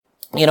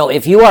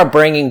if you are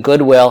bringing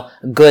goodwill,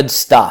 good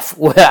stuff,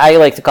 what I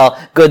like to call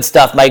good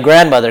stuff. My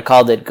grandmother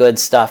called it good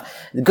stuff.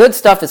 Good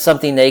stuff is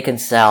something they can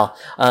sell,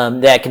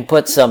 that can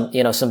put some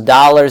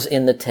dollars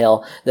in the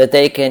till that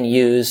they can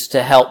use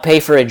to help pay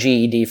for a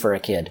GED for a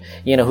kid,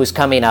 who's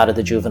coming out of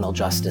the juvenile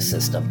justice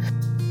system.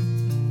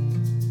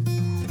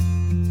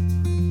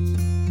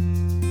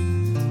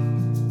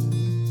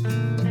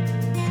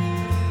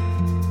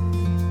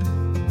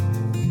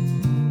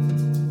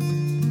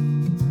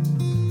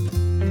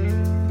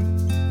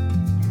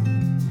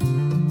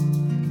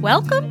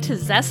 Welcome to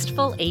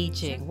Zestful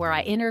Aging, where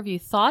I interview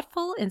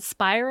thoughtful,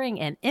 inspiring,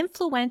 and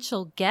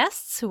influential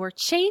guests who are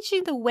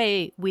changing the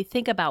way we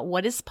think about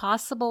what is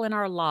possible in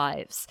our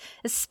lives,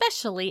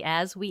 especially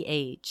as we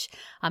age.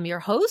 I'm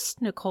your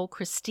host, Nicole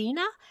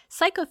Christina,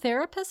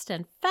 psychotherapist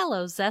and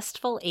fellow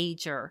Zestful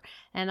Ager.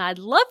 And I'd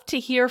love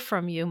to hear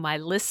from you, my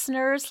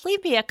listeners.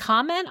 Leave me a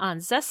comment on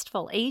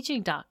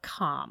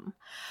zestfulaging.com.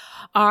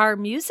 Our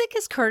music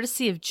is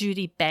courtesy of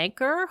Judy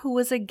Banker, who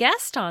was a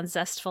guest on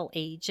Zestful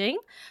Aging.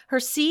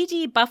 Her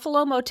CD,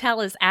 Buffalo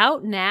Motel, is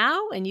out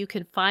now, and you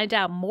can find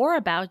out more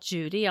about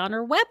Judy on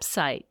her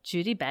website,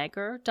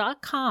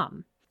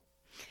 judybanker.com.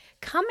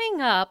 Coming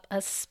up, a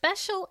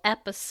special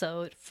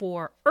episode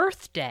for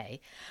Earth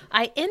Day.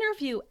 I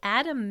interview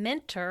Adam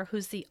Minter,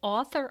 who's the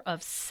author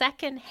of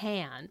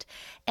Secondhand.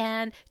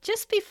 And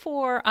just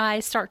before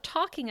I start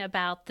talking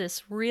about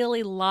this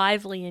really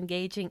lively,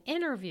 engaging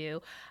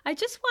interview, I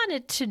just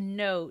wanted to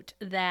note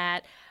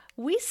that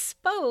we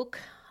spoke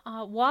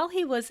while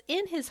he was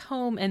in his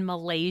home in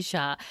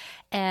Malaysia,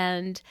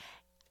 and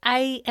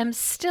I am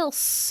still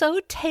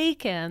so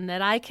taken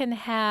that I can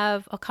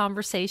have a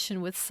conversation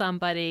with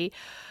somebody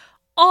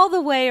all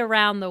the way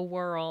around the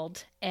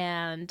world,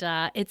 and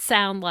it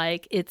sounds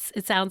like it's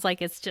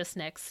just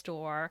next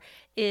door.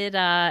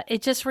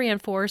 It just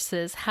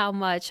reinforces how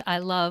much I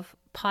love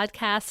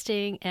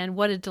podcasting and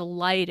what a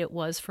delight it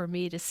was for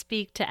me to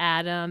speak to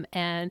Adam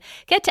and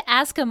get to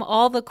ask him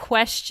all the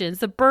questions,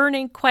 the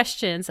burning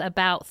questions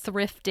about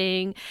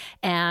thrifting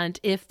and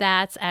if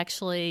that's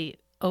actually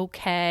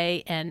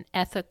okay and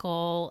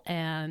ethical,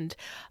 and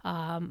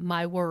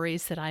my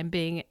worries that I'm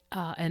being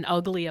an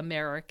ugly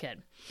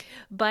American.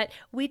 But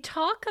we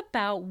talk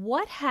about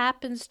what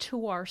happens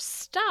to our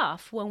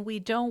stuff when we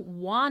don't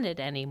want it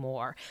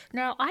anymore.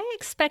 Now, I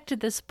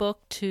expected this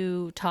book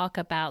to talk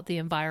about the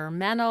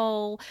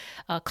environmental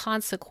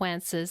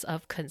consequences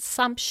of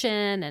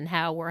consumption and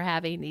how we're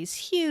having these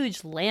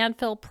huge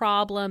landfill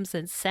problems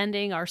and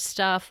sending our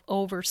stuff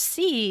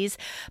overseas,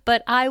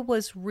 but I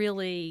was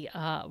really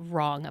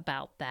wrong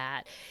about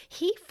that.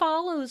 He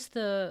follows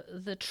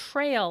the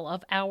trail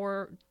of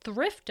our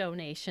thrift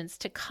donations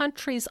to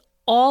countries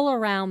all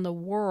around the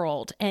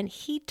world, and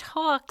he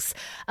talks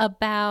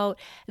about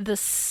the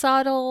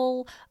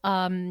subtle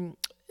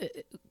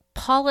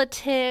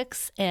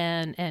politics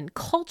and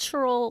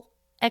cultural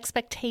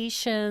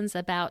expectations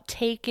about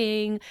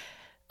taking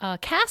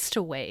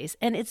castaways,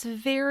 and it's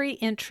very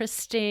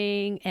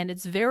interesting and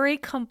it's very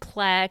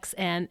complex,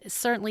 and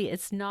certainly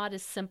it's not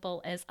as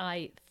simple as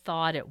I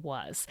thought it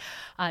was.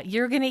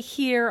 You're going to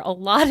hear a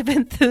lot of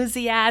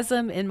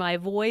enthusiasm in my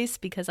voice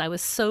because I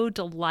was so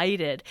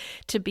delighted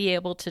to be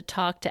able to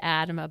talk to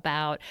Adam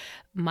about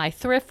my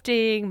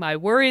thrifting, my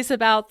worries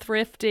about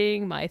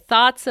thrifting, my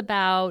thoughts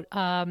about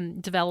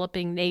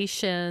developing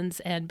nations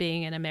and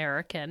being an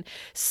American.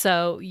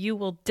 So you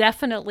will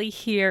definitely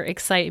hear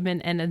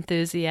excitement and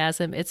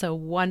enthusiasm. It's a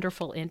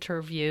wonderful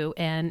interview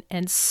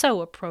and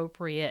so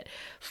appropriate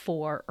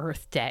for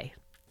Earth Day.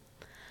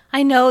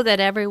 I know that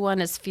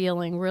everyone is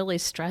feeling really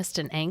stressed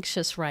and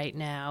anxious right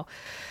now.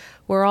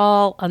 We're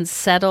all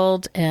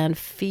unsettled and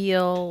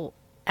feel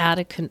out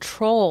of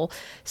control.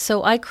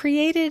 So I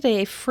created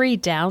a free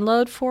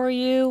download for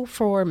you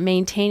for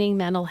maintaining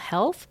mental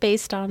health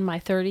based on my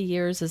 30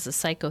 years as a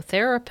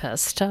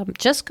psychotherapist.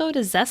 Just go to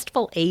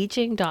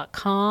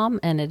zestfulaging.com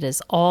and it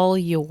is all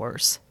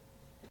yours.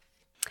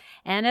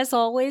 And as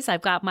always,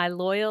 I've got my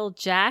loyal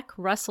Jack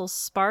Russell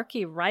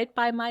Sparky right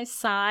by my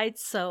side,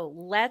 so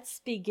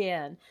let's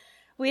begin.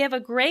 We have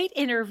a great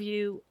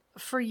interview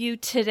for you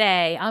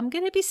today. I'm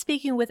going to be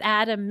speaking with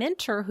Adam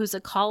Minter, who's a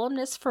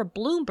columnist for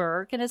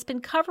Bloomberg and has been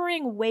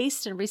covering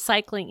waste and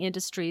recycling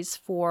industries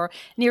for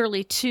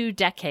nearly 2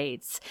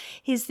 decades.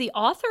 He's the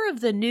author of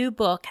the new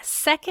book,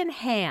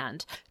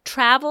 Secondhand: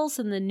 Travels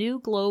in the New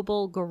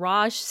Global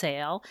Garage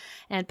Sale,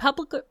 and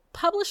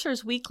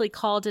Publishers Weekly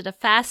called it a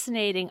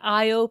fascinating,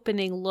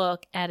 eye-opening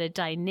look at a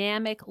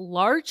dynamic,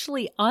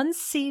 largely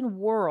unseen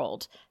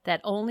world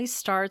that only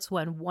starts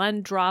when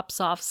one drops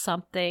off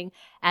something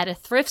at a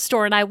thrift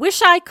store. And I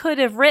wish I could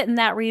have written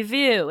that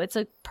review. It's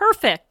a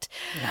perfect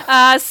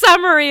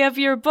summary of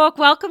your book.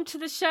 Welcome to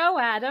the show,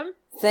 Adam.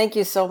 Thank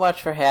you so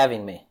much for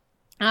having me.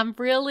 I'm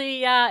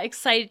really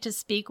excited to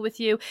speak with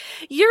you.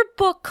 Your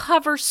book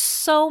covers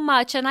so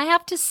much, and I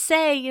have to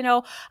say,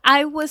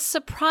 I was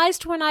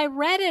surprised when I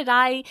read it.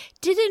 I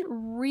didn't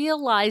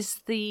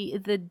realize the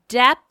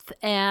depth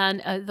and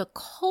the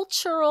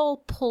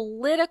cultural,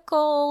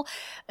 political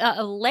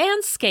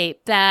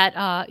landscape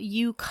that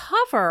you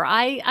cover.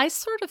 I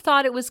sort of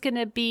thought it was going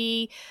to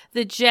be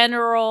the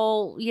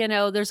general,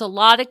 there's a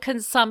lot of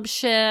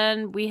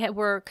consumption.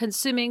 We're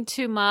consuming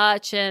too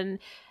much, and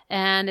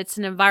it's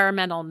an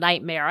environmental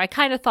nightmare. I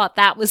kind of thought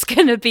that was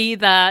going to be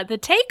the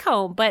take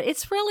home, but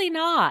it's really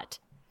not.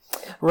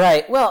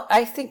 Right. Well,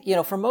 I think,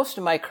 for most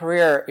of my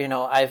career,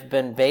 I've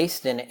been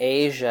based in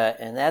Asia,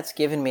 and that's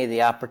given me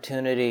the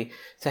opportunity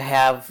to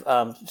have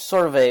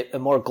sort of a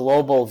more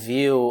global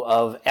view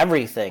of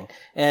everything.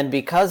 And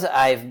because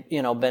I've,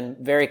 been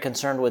very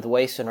concerned with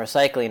waste and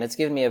recycling, it's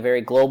given me a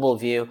very global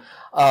view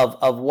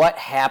of what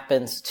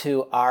happens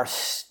to our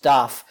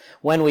stuff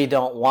when we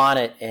don't want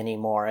it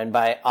anymore. And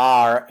by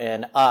our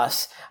and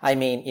us, I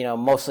mean,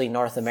 mostly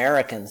North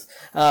Americans.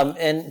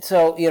 And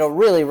so,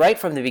 really right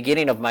from the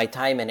beginning of my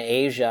time in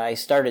Asia, I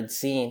started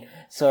seeing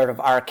sort of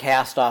our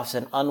cast-offs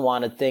and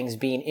unwanted things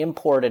being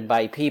imported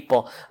by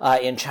people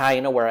in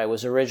China, where I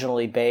was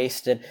originally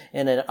based, and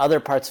in other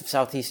parts of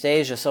Southeast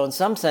Asia. So in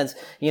some sense,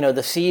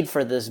 the seed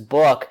for this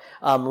book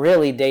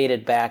really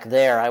dated back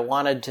there. I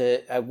wanted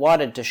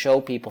to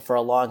show people for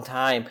a long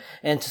time,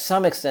 and to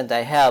some extent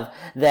I have,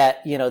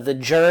 that, the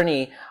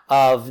journey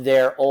of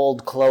their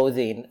old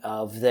clothing,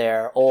 of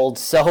their old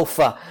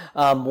sofa,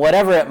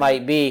 whatever it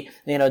might be,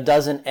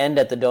 doesn't end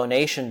at the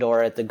donation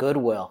door at the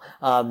Goodwill.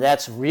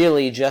 That's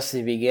really just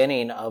the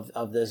beginning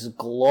of this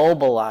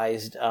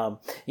globalized,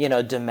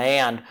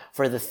 demand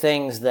for the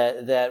things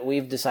that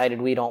we've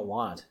decided we don't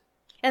want.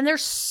 And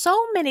there's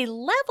so many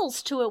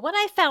levels to it. What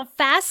I found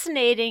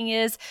fascinating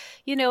is,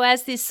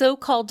 as these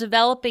so-called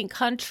developing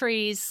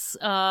countries,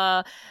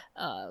 I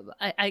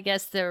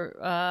guess their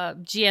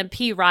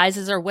GNP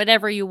rises, or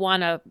whatever you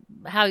want to,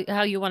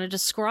 how you want to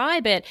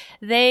describe it,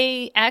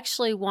 they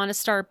actually want to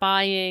start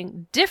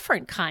buying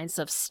different kinds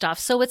of stuff.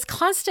 So it's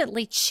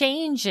constantly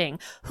changing.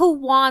 Who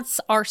wants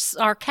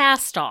our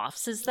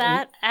cast-offs? Is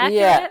that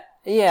accurate?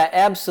 Yeah,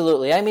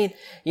 absolutely. I mean,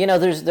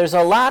 there's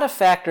a lot of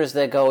factors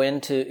that go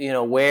into,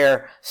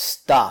 where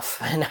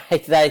stuff, and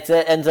that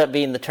ends up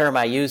being the term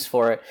I use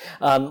for it,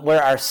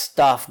 where our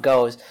stuff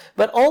goes.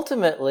 But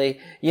ultimately,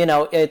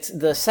 it's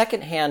the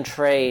secondhand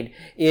trade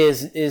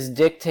is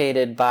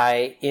dictated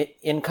by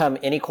income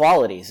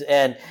inequalities,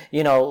 and,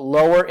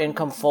 lower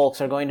income folks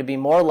are going to be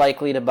more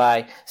likely to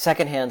buy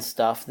secondhand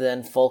stuff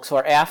than folks who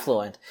are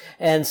affluent.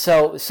 And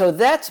so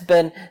that's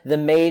been the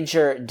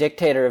major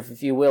dictator,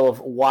 if you will, of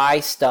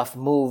why stuff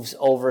moves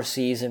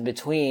overseas in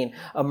between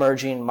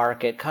emerging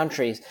market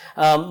countries.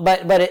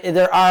 But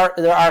there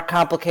are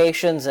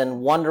complications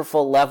and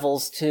wonderful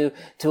levels to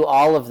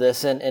all of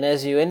this. And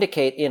as you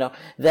indicate,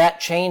 that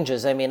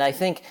changes. I mean, I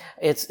think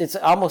it's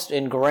almost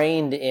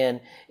ingrained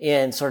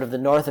in sort of the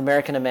North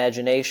American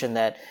imagination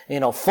that,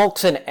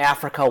 folks in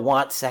Africa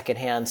want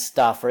secondhand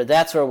stuff, or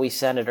that's where we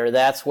send it, or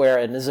that's where,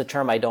 and this is a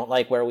term I don't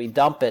like, where we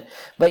dump it.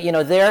 But,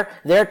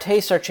 their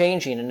tastes are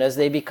changing, and as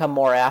they become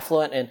more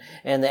affluent,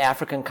 and the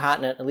African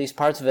continent, at least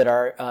parts of it,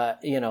 are,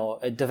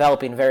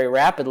 developing very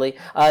rapidly,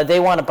 they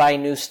want to buy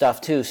new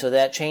stuff too. So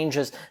that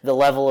changes the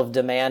level of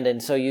demand,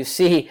 and so you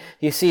see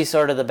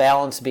sort of the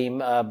balance beam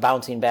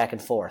bouncing back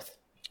and forth.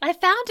 I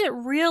found it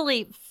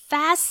really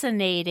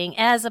fascinating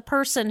as a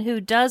person who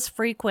does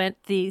frequent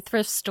the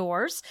thrift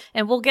stores,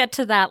 and we'll get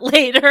to that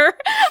later.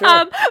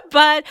 Sure.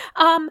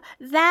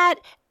 That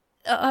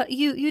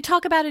you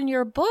talk about in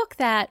your book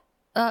that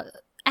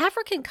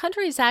African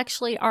countries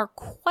actually are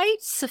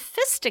quite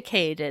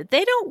sophisticated.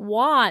 They don't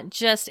want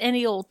just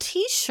any old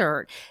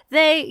t-shirt.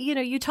 They,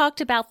 you talked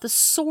about the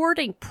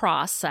sorting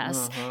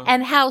process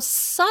and how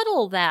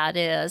subtle that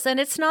is. And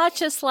it's not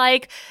just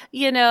like,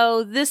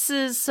 this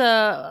is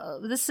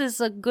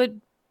a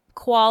good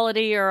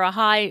quality or a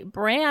high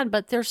brand,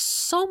 but there's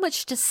so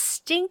much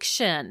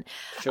distinction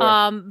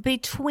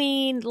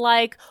between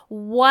like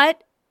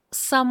what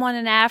someone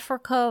in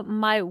Africa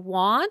might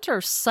want or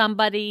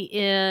somebody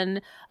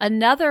in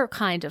another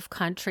kind of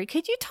country.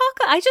 Could you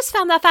talk? I just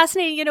found that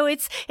fascinating.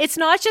 It's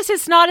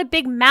not a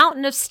big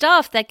mountain of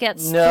stuff that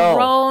gets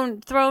thrown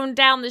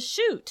down the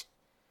chute.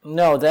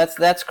 No,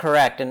 that's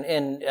correct,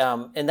 and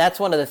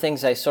that's one of the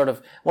things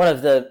one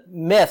of the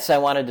myths I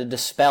wanted to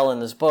dispel in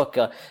this book.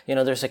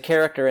 There's a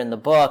character in the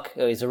book.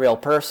 He's a real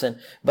person,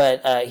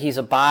 but he's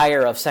a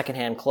buyer of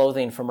secondhand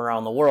clothing from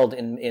around the world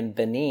in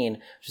Benin,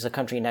 which is a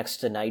country next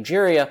to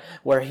Nigeria,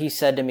 where he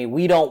said to me,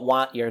 "We don't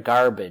want your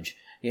garbage."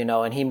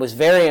 And he was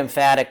very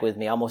emphatic with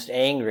me, almost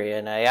angry.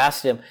 And I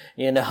asked him,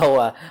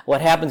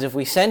 what happens if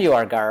we send you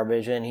our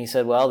garbage? And he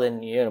said, well, then,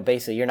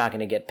 basically you're not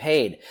going to get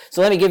paid.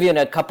 So let me give you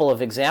a couple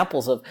of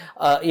examples of,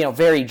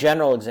 very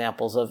general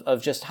examples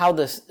of just how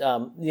this,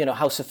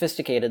 how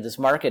sophisticated this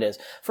market is.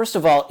 First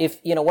of all, if,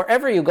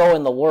 wherever you go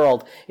in the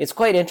world, it's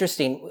quite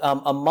interesting.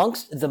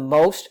 Amongst the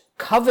most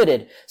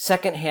coveted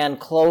secondhand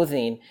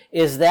clothing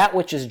is that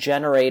which is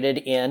generated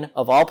in,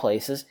 of all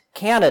places,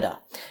 Canada.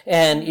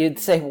 And you'd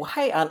say,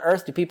 why on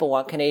earth do people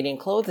want Canadian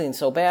clothing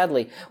so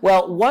badly?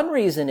 Well, one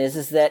reason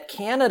is that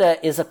Canada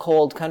is a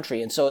cold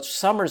country, and so its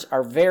summers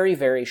are very,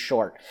 very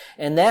short.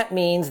 And that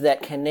means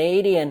that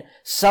Canadian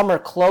summer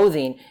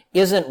clothing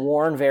isn't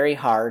worn very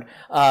hard.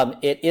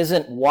 It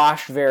isn't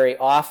washed very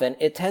often.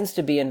 It tends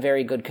to be in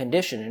very good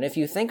condition. And if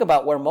you think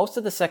about where most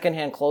of the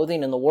secondhand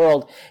clothing in the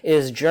world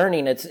is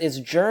journeying, it's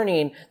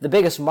journeying, the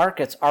biggest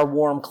markets are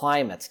warm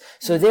climates.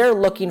 So they're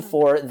looking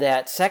for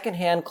that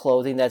secondhand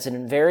clothing that's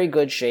in very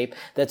good shape,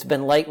 that's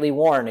been lightly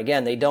worn.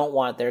 Again, they don't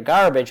want their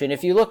garbage. And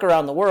if you look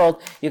around the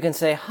world, you can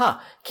say,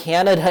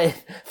 Canada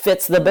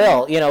fits the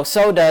bill.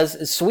 So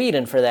does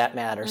Sweden for that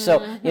matter.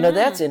 So,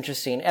 that's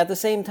interesting. At the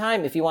same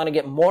time, if you want to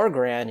get more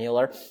granular,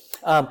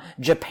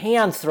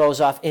 Japan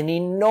throws off an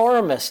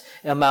enormous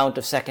amount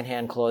of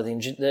secondhand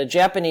clothing. The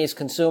Japanese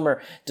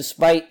consumer,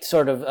 despite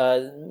sort of,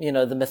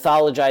 the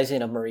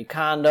mythologizing of Marie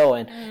Kondo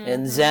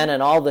and Zen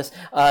and all this,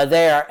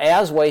 they are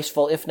as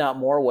wasteful, if not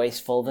more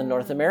wasteful, than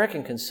North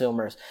American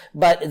consumers.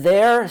 But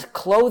their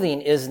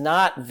clothing is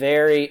not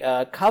very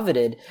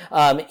coveted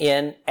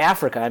in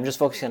Africa. I'm just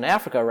focusing on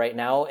Africa right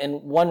now,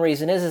 and one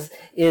reason is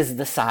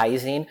the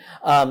sizing.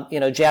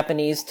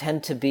 Japanese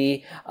tend to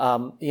be,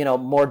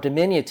 more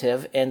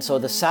diminutive, and so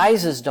the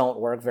sizes don't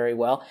work very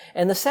well.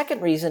 And the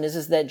second reason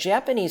is that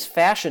Japanese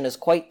fashion is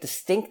quite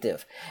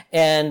distinctive,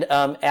 and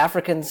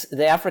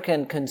the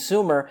African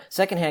consumer,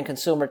 secondhand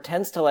consumer,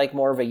 tends to like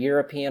more of a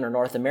European or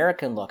North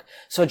American look.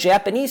 So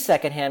Japanese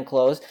secondhand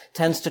clothes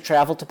tends to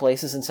travel to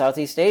places in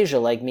Southeast Asia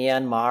like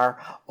Myanmar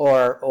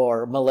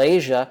or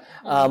Malaysia,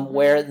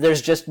 where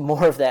there's just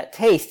more of that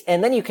taste.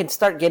 And then you can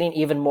start getting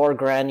even more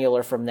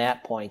granular from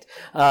that point.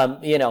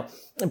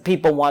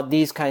 People want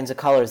these kinds of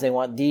colors. They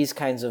want these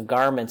kinds of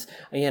garments.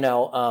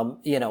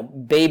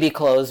 Baby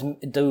clothes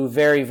do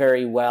very,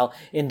 very well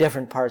in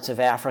different parts of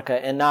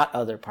Africa and not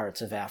other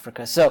parts of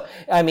Africa. So,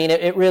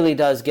 it really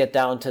does get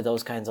down to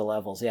those kinds of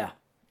levels. Yeah.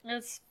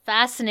 That's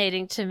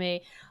fascinating to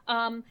me.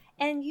 And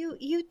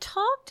you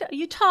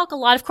talk a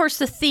lot. Of course,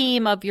 the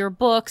theme of your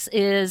books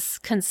is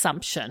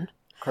consumption.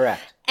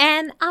 Correct.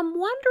 And I'm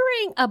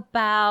wondering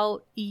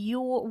about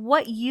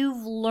what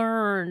you've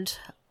learned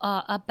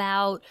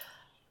about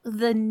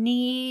the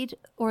need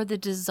or the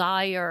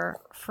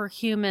desire for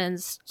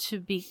humans to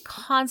be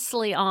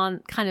constantly on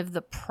kind of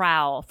the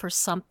prowl for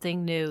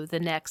something new, the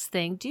next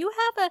thing. Do you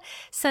have a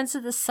sense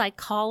of the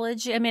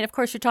psychology? Of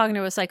course, you're talking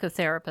to a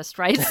psychotherapist,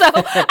 right? So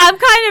I'm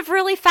kind of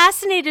really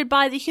fascinated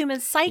by the human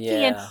psyche.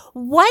 Yeah. And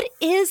what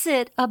is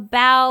it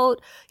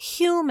about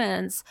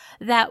humans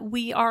that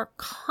we are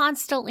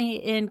constantly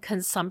in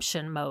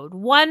consumption mode,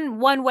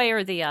 one way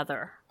or the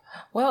other?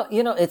 Well,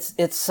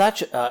 it's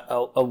such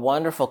a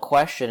wonderful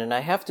question, and I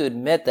have to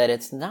admit that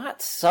it's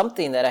not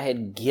something that I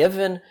had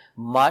given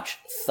much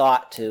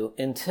thought to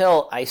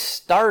until I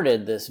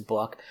started this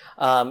book.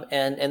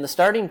 And the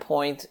starting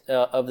point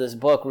of this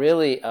book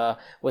really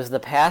was the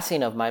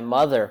passing of my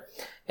mother.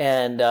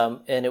 And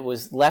it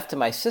was left to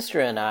my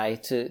sister and I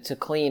to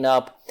clean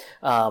up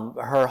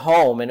her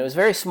home. And it was a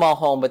very small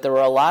home, but there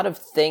were a lot of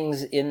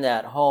things in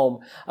that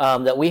home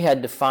that we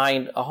had to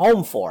find a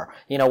home for,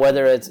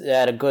 whether it's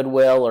at a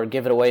Goodwill or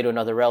give it away to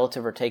another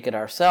relative or take it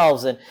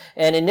ourselves.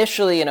 And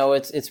initially,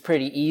 it's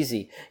pretty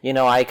easy.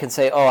 I can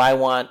say, I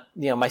want,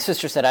 my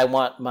sister said, I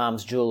want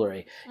mom's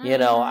jewelry.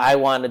 I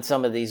wanted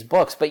some of these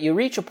books. But you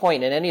reach a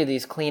point in any of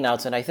these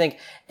cleanouts, and I think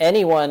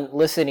anyone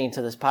listening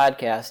to this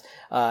podcast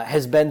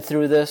has been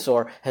through this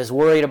or has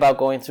worried about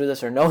going through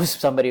this or knows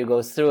somebody who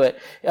goes through it.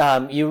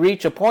 You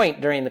reach a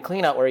point during the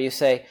cleanout where you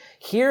say,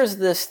 here's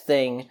this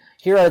thing,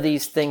 here are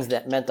these things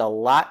that meant a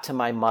lot to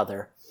my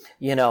mother,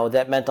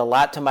 that meant a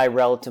lot to my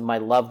relative, my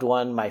loved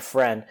one, my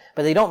friend,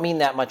 but they don't mean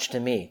that much to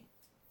me.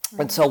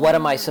 And so what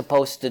am I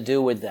supposed to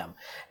do with them?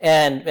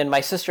 And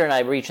my sister and I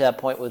reached that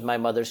point with my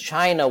mother's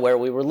china where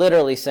we were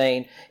literally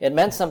saying, it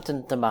meant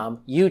something to mom,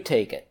 you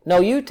take it.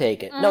 No, you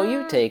take it. No,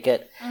 you take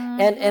it.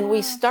 And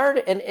we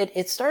started, and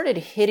it started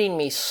hitting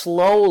me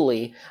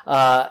slowly,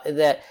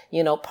 that,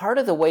 part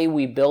of the way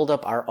we build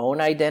up our own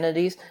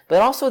identities,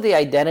 but also the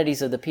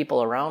identities of the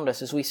people around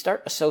us is we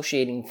start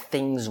associating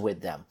things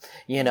with them.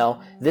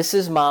 This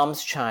is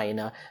mom's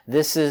china.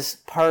 This is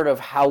part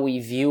of how we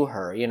view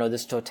her,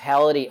 this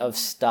totality of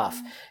stuff.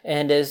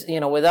 And as,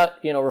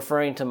 without,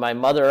 referring to my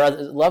mother or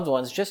other loved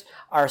ones, just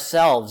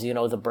ourselves,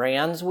 the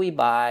brands we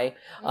buy,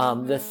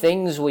 the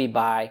things we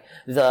buy,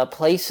 the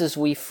places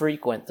we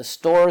frequent, the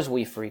stores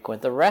we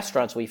frequent, the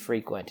restaurants we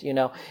frequent,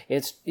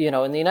 it's,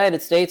 in the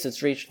United States,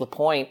 it's reached the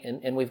point,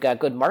 and we've got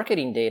good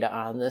marketing data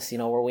on this,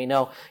 where we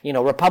know,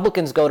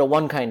 Republicans go to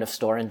one kind of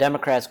store and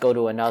Democrats go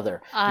to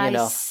another, I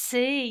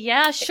see.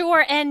 Yeah,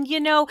 sure. And,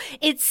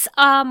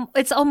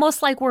 it's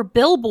almost like we're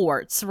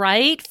billboards,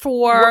 right?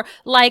 For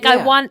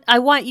I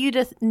want you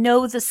to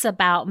know this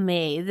about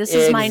me. This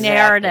is my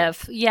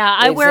narrative. Yeah.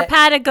 I wear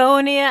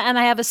Patagonia and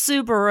I have a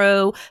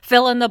Subaru,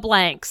 fill in the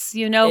blanks.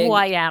 You know who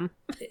I am.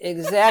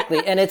 Exactly.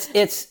 And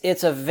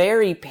it's a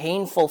very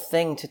painful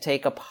thing to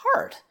take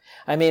apart.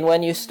 I mean,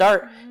 when you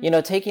start,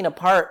 taking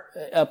apart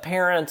a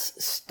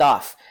parent's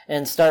stuff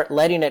and start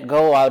letting it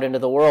go out into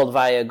the world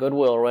via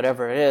Goodwill or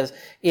whatever it is,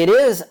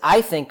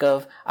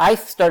 I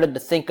started to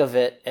think of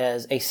it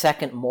as a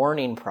second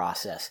mourning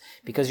process,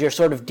 because you're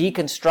sort of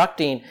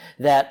deconstructing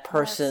that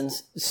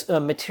person's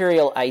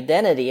material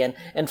identity.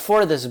 And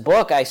for this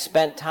book, I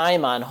spent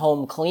time on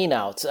home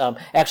cleanouts,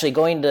 actually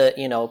going to,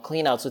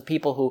 cleanouts with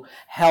people who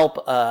help,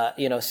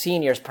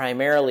 seniors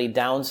primarily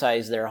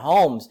downsize their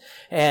homes.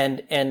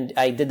 And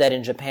I did that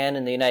in Japan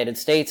and the United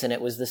States, and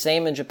it was the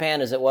same in Japan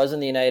as it was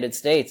in the United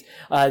States.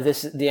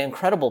 The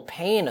incredible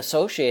pain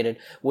associated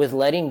with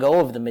letting go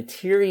of the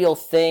material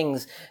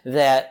things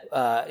that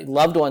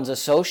loved ones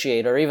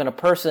associate, or even a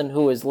person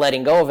who is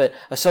letting go of it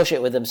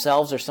associate with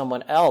themselves or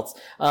someone else.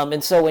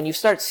 And so when you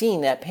start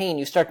seeing that pain,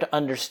 you start to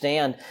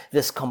understand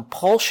this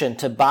compulsion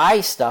to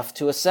buy stuff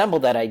to assemble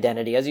that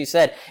identity. As you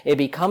said, it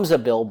becomes a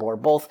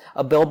billboard, both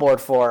a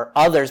billboard for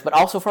others, but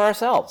also for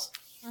ourselves.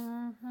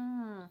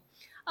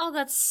 Oh,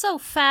 that's so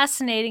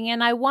fascinating.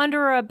 And I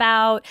wonder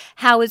about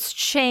how it's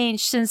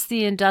changed since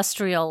the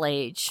industrial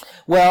age.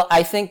 Well,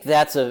 I think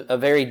that's a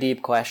very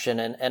deep question.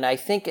 And I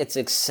think it's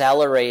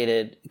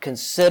accelerated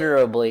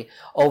considerably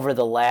over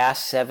the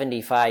last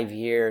 75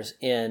 years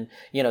in,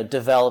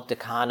 developed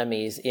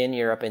economies in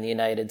Europe and the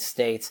United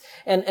States.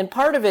 And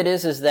part of it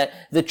is that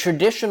the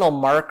traditional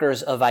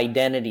markers of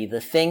identity,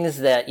 the things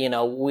that,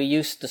 we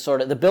used to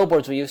the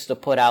billboards we used to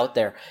put out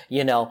there,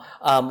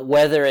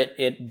 whether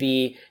it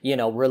be,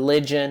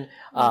 religion,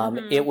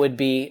 it would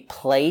be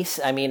place.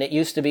 I mean, it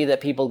used to be that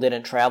people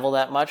didn't travel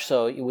that much,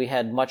 so we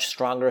had much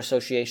stronger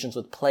associations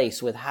with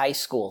place, with high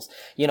schools,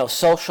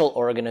 social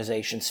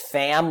organizations,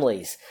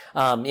 families.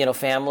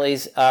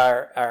 Families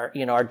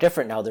are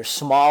different now. They're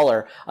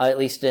smaller, at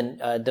least in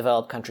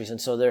developed countries,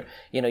 and so they're,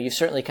 you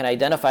certainly can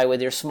identify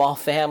with your small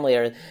family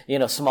or,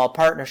 small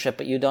partnership,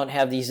 but you don't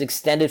have these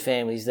extended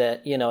families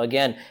that,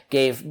 again,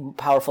 gave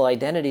powerful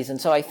identities. And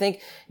so I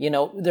think,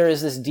 there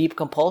is this deep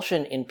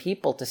compulsion in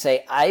people to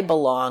say, I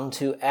belong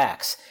to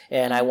X,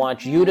 and I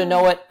want you to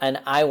know it, and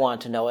I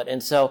want to know it.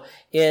 And so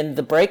in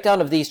the breakdown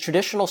of these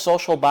traditional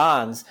social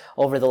bonds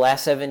over the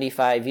last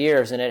 75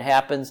 years, and it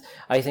happens,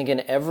 I think, in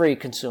every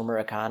consumer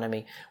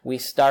economy, we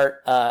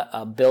start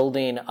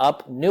building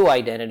up new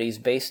identities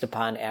based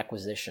upon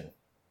acquisition.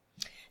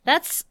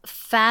 That's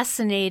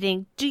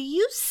fascinating. Do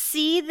you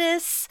see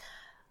this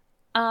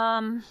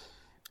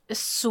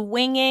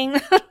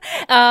swinging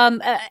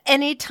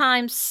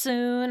anytime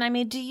soon? I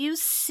mean, do you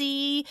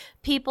see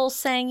people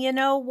saying, you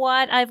know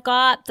what, I've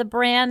got the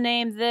brand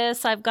name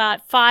this, I've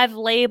got 5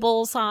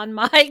 labels on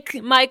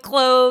my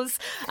clothes,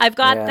 I've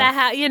got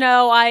that,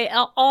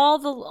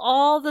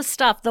 all the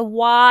stuff, the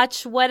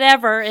watch,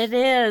 whatever it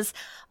is,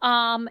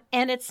 and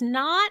it's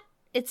not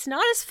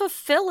as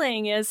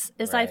fulfilling as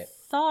Right. I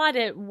thought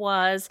it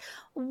was.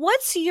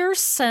 What's your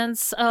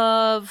sense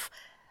of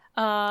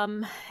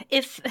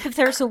if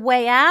there's a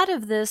way out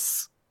of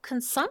this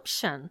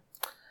consumption?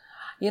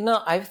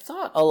 I've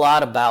thought a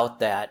lot about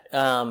that.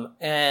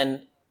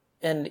 And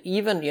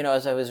even,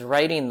 as I was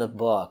writing the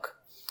book,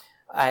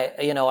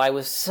 I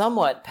was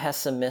somewhat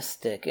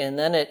pessimistic, and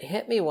then it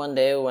hit me one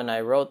day when I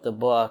wrote the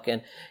book,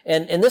 and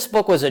this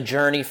book was a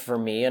journey for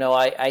me.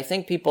 I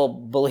think people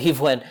believe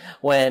when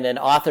an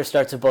author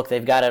starts a book,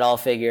 they've got it all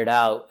figured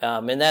out.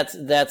 And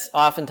that's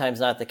oftentimes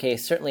not the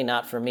case, certainly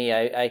not for me.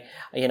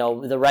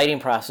 The writing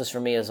process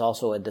for me is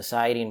also a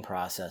deciding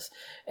process.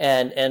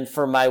 And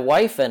for my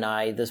wife and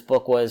I, this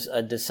book was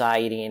a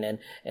deciding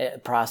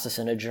and process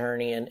and a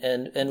journey.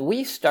 And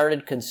we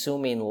started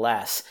consuming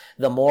less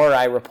the more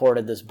I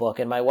reported this book.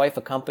 And my wife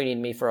accompanied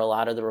me for a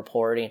lot of the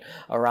reporting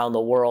around the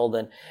world.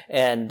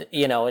 And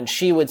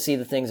she would see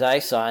the things I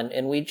saw.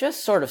 And we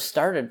just sort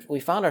of we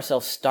found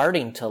ourselves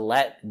starting to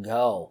let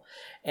go.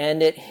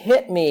 And it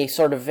hit me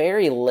sort of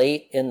very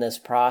late in this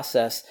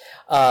process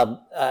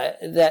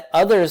that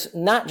others,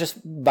 not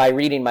just by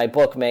reading my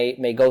book,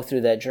 may go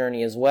through that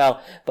journey as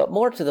well, but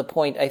more to the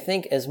point, I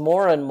think, as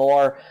more and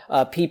more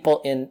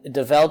people in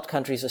developed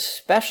countries,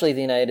 especially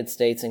the United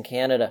States and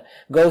Canada,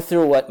 go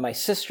through what my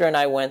sister and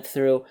I went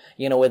through,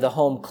 with a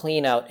home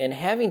clean out and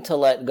having to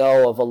let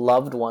go of a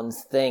loved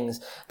one's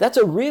things. That's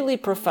a really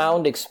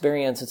profound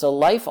experience. It's a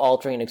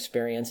life-altering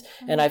experience.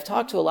 And I've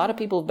talked to a lot of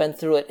people who've been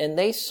through it, and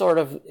they sort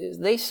of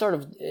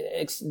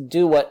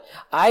do what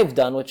I've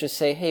done, which is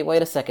say, hey,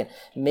 wait a second,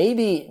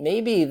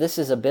 maybe this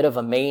is a bit of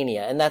a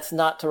mania. And that's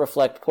not to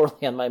reflect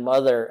poorly on my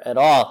mother at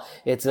all.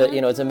 It's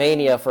a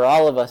mania for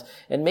all of us.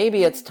 And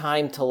maybe it's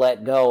time to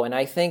let go. And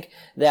I think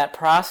that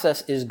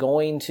process is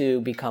going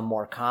to become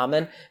more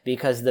common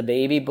because the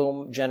baby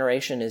boom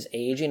generation is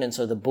aging. And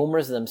so the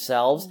boomers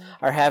themselves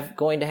are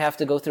going to have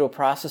to go through a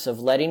process of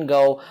letting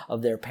go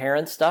of their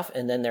parents' stuff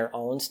and then their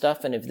own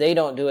stuff. And if they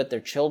don't do it, their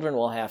children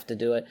will have to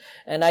do it.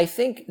 And I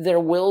think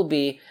there will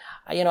be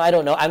I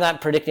don't know. I'm not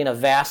predicting a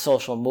vast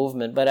social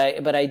movement, but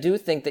I do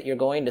think that you're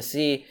going to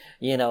see,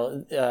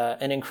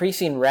 an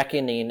increasing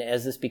reckoning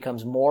as this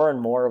becomes more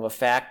and more of a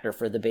factor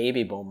for the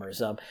baby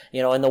boomers.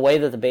 In the way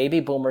that the baby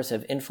boomers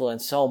have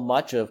influenced so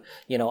much of,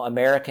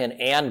 American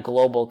and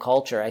global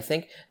culture, I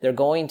think they're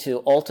going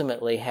to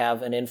ultimately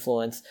have an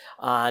influence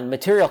on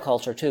material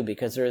culture too,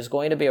 because there is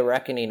going to be a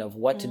reckoning of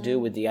what to do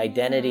with the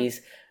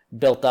identities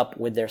built up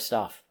with their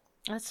stuff.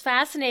 That's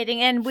fascinating.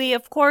 And we,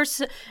 of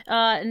course,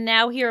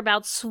 now hear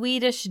about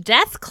Swedish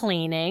death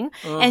cleaning,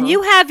 and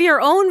you have your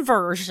own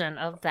version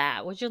of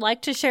that. Would you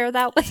like to share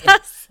that with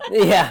us?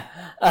 Yeah.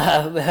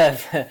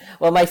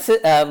 Well,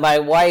 my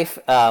wife,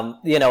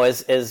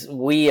 as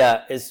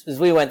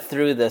we went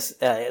through this,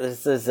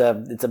 it's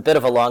a bit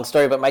of a long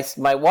story, but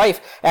my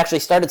wife actually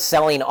started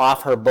selling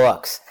off her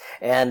books.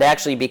 And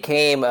actually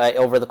became,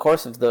 over the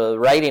course of the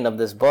writing of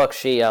this book,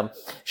 she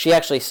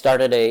actually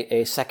started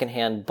a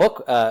secondhand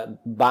book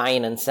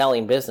buying and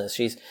selling business.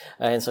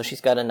 And so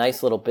she's got a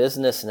nice little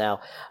business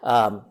now.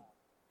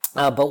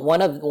 But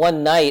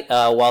one night,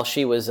 while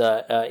she was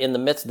in the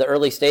midst of the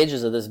early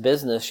stages of this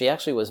business, she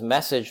actually was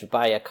messaged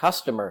by a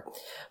customer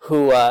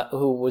who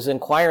was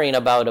inquiring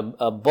about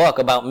a book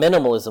about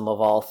minimalism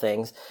of all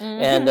things.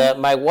 And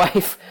my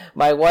wife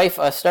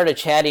started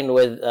chatting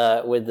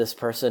with this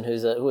person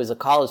who is a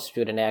college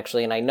student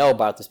actually, and I know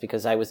about this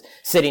because I was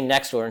sitting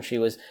next to her and she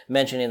was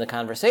mentioning the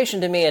conversation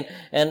to me,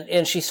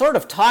 and she sort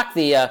of talked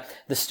the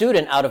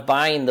student out of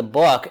buying the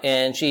book,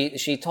 and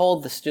she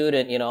told the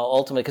student,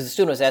 ultimately, because the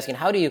student was asking,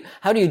 how do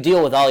you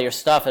deal with all your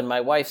stuff? And my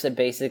wife said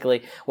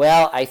basically,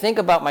 well, I think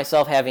about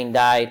myself having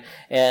died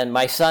and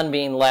my son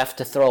being left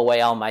to throw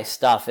away all my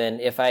stuff. And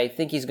if I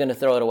think he's going to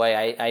throw it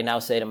away, I now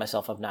say to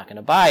myself, I'm not going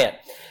to buy it.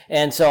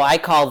 And so I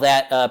call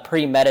that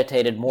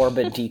premeditated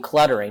morbid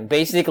decluttering.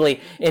 Basically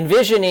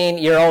envisioning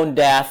your own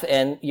death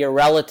and your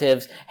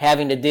relatives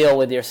having to deal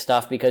with your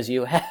stuff because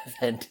you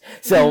haven't.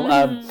 So,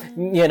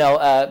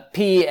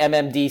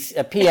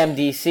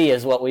 PMDC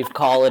is what we've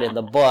called it in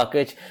the book,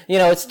 which,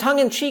 it's tongue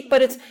in cheek,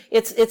 but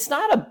it's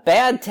not a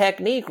bad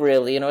technique,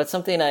 really. It's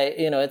something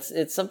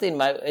it's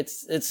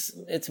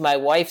my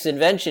wife's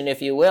invention,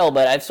 if you will,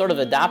 but I've sort of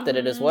adopted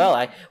it as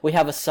well. We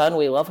have a son,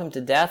 we love him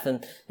to death,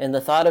 and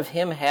the thought of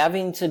him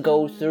having to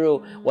go through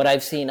what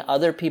I've seen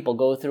other people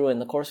go through in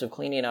the course of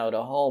cleaning out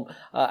a home,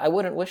 I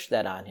wouldn't wish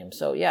that on him.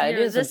 So yeah, it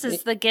is. This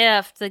is the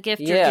gift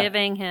you're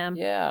giving him.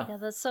 Yeah,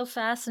 that's so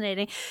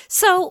fascinating.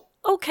 So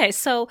okay,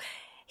 so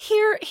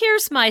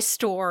here's my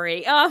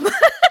story.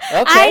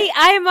 Okay.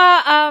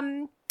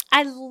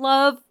 I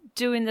love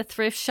doing the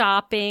thrift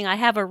shopping. I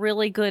have a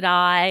really good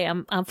eye.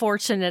 I'm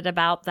fortunate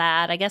about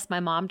that. I guess my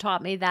mom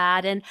taught me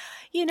that. And,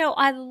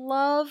 I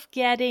love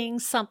getting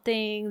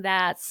something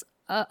that's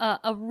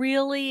a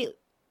really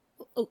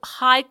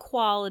high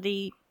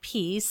quality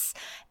piece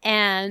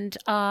and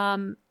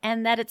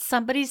that it's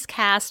somebody's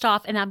cast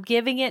off and I'm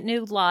giving it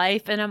new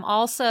life. And I'm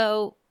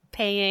also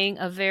paying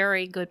a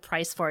very good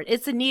price for it.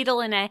 It's a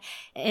needle in a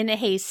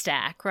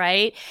haystack,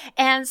 right?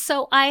 And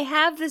so I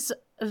have this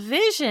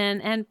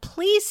vision, and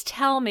please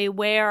tell me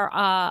where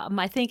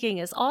my thinking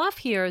is off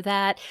here,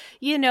 that,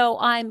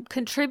 I'm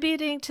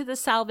contributing to the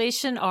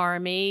Salvation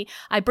Army.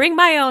 I bring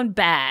my own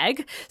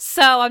bag,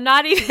 so I'm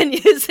not even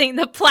using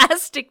the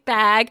plastic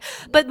bag.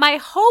 But my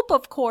hope,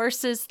 of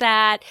course, is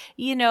that,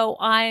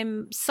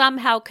 I'm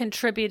somehow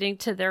contributing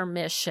to their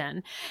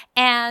mission.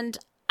 And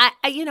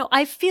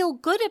I feel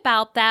good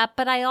about that,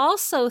 but I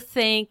also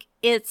think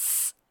it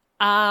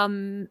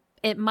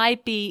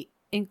might be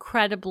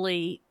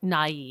incredibly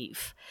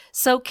naive.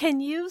 So can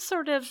you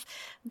sort of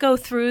go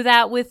through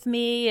that with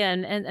me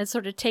and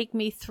sort of take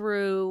me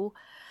through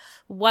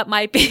what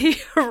might be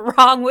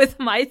wrong with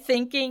my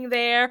thinking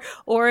there,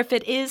 or if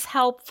it is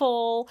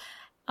helpful?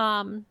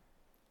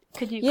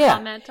 Could you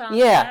comment on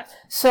that?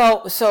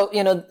 So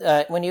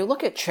when you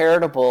look at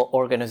charitable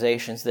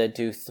organizations that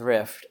do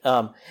thrift,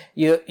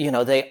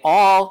 they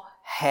all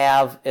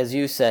have, as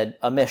you said,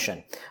 a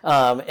mission,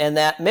 and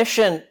that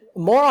mission,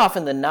 more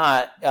often than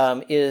not,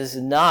 is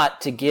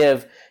not to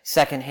give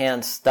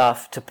secondhand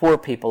stuff to poor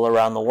people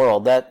around the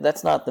world.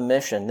 That's not the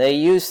mission. They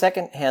use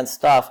secondhand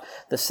stuff,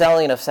 the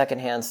selling of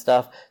secondhand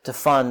stuff, to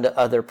fund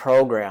other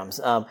programs.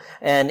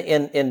 And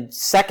in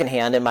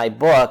secondhand, in my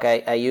book,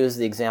 I use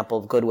the example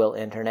of Goodwill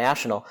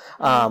International,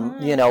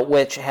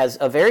 which has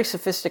a very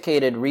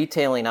sophisticated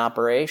retailing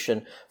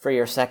operation for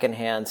your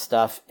secondhand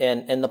stuff.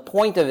 And the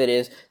point of it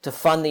is to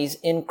fund these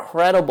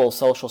incredible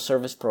social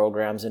service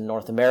programs in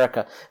North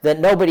America that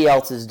nobody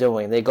else is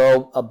doing. They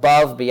go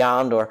above,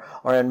 beyond, or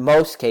in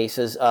most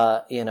cases,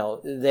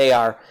 they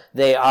are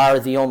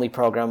the only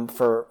program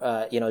for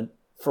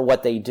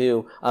what they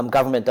do.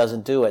 Government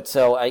doesn't do it.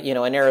 So,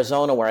 in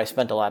Arizona, where I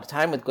spent a lot of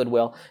time with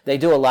Goodwill, they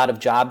do a lot of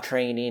job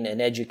training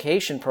and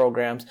education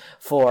programs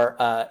for,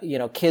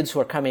 kids who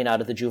are coming out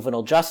of the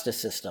juvenile justice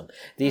system.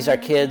 These are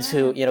kids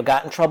who,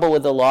 got in trouble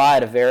with the law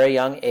at a very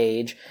young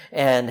age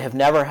and have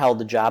never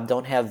held a job,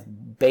 don't have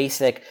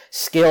basic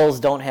skills,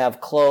 don't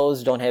have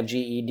clothes, don't have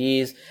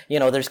GEDs.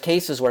 There's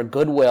cases where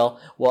Goodwill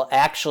will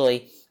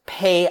actually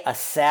pay a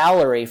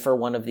salary for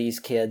one of these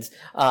kids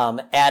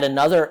at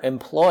another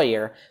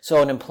employer,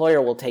 so an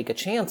employer will take a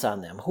chance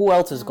on them. Who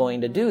else is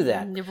going to do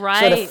that?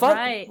 Right,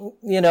 right.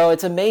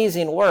 It's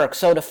amazing work.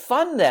 So to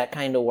fund that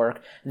kind of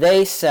work,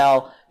 they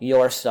sell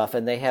your stuff,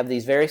 and they have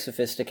these very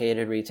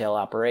sophisticated retail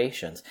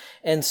operations.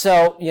 And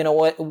so,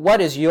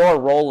 what is your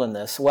role in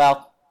this?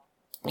 Well,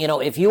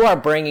 if you are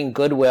bringing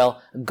goodwill,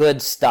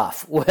 good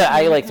stuff,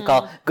 I like to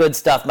call good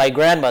stuff. My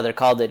grandmother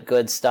called it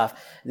good stuff.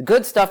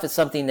 Good stuff is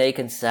something they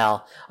can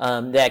sell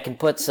that can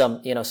put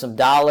some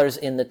dollars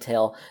in the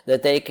till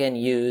that they can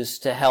use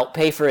to help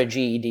pay for a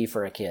GED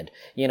for a kid,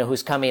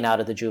 who's coming out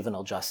of the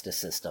juvenile justice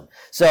system.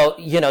 So,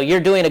 you're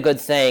doing a good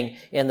thing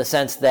in the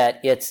sense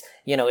that it's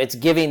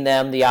giving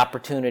them the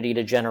opportunity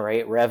to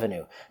generate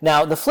revenue.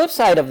 Now, the flip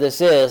side of this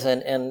is,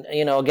 and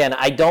again,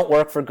 I don't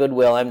work for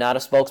Goodwill. I'm not a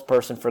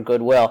spokesperson for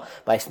Goodwill,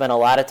 but I spent a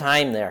lot of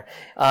time there.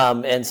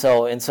 And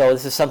so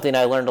this is something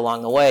I learned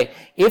along the way.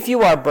 If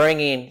you are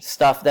bringing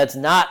stuff that's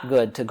not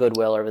good to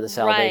Goodwill or the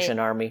Salvation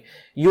Army,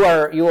 you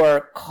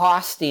are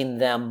costing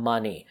them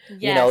money.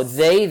 Yes.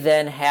 They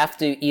then have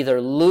to either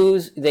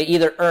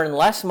earn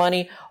less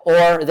money,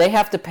 or they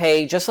have to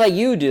pay, just like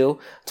you do,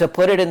 to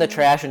put it in the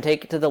trash and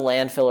take it to the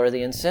landfill or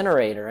the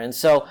incinerator. And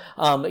so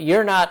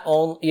you're not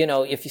only,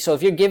 if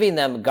you're giving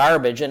them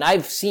garbage, and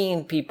I've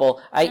seen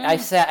people, I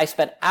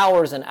spent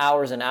hours and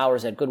hours and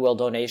hours at Goodwill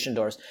donation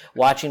doors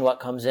watching what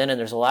comes in, and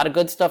there's a lot of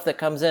good stuff that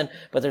comes in,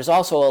 but there's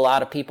also a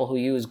lot of people who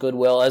use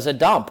Goodwill as a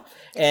dump.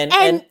 And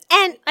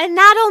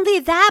not only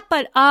that,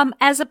 but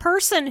as a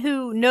person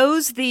who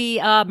knows the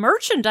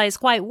merchandise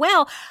quite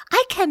well,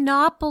 I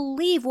cannot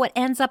believe what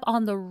ends up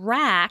on the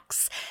racks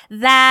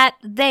that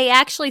they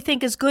actually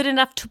think is good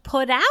enough to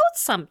put out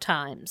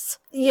sometimes.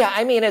 Yeah,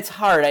 it's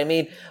hard.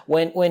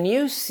 When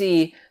you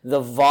see the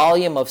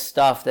volume of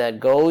stuff that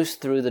goes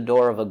through the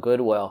door of a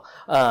Goodwill,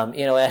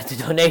 at the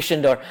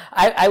donation door,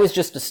 I was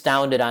just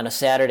astounded on a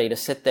Saturday to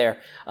sit there,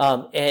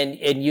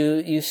 and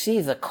you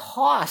see the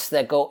costs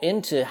that go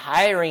into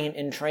hiring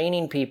and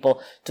training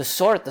people to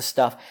sort the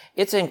stuff.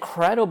 It's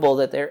incredible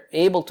that they're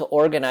able to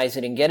organize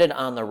it and get it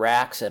on the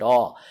racks at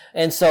all.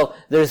 And so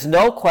there's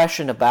no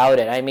question about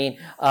it.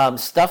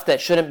 Stuff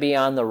that shouldn't be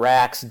on the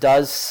racks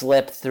does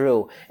slip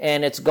through,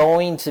 and it's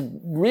going to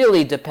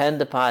really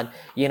depend upon,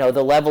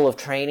 the level of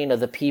training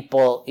of the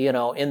people,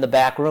 in the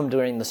back room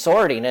doing the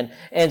sorting.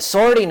 And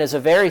sorting is a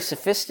very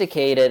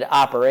sophisticated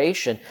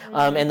operation.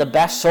 And the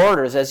best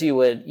sorters, as you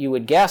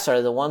would guess,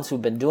 are the ones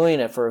who've been doing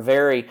it for a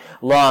very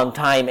long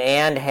time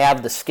and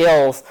have the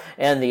skills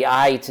and the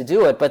eye to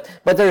do it. But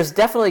there's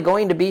definitely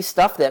going to be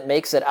stuff that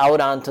makes it out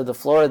onto the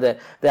floor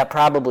that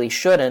probably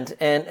shouldn't,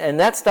 and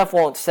that stuff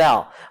won't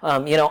sell.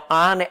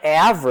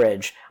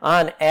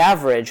 On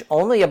average,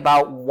 only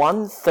about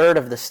 1/3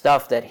 of the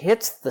stuff that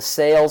hits the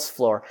sales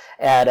floor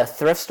at a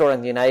thrift store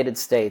in the United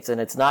States,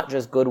 and it's not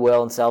just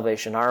Goodwill and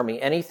Salvation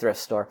Army, any thrift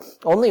store,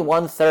 only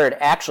 1/3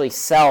 actually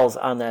sells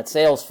on that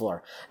sales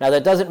floor. Now,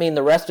 that doesn't mean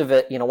the rest of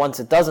it, once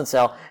it doesn't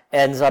sell,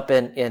 ends up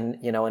in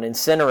an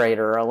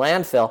incinerator or a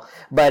landfill,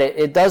 but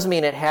it does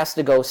mean it has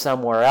to go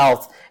somewhere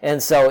else.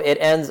 And so it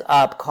ends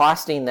up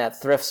costing that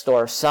thrift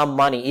store some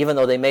money, even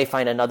though they may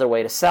find another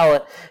way to sell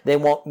it. They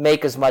won't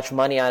make as much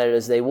money on it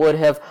as they would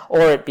have, or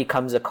it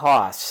becomes a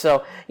cost.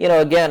 So,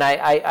 again,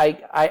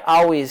 I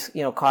always,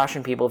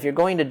 caution people, if you're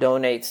going to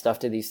donate stuff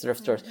to these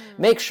thrift stores,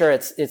 make sure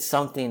it's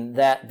something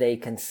that they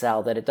can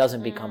sell, that it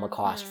doesn't become a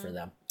cost for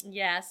them.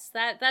 Yes,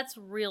 that's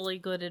really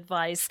good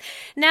advice.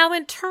 Now,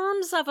 in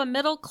terms of a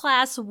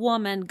middle-class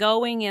woman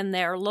going in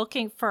there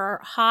looking for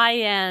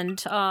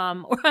high-end,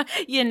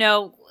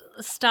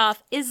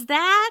 stuff, is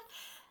that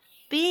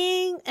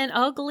being an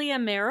ugly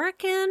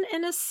American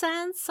in a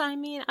sense?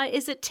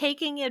 Is it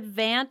taking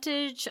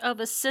advantage of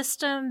a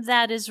system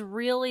that is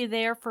really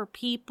there for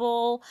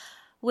people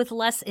with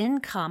less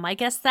income? I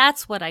guess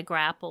that's what I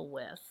grapple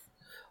with.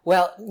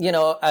 Well,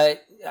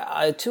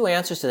 two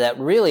answers to that.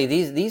 Really,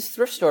 these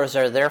thrift stores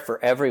are there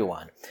for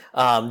everyone.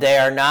 They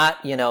are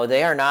not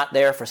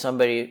there for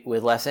somebody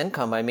with less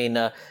income.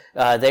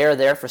 They are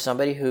there for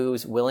somebody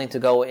who's willing to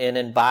go in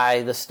and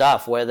buy the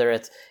stuff, whether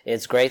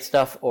it's great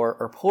stuff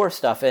or poor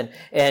stuff.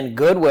 And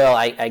Goodwill,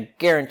 I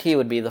guarantee,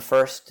 would be the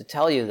first to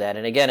tell you that.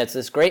 And again, it's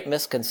this great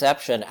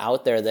misconception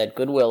out there that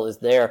Goodwill is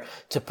there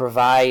to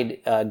provide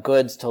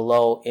goods to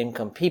low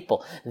income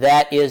people.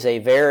 That is a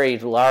very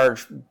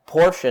large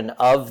portion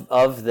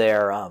of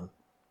their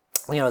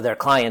their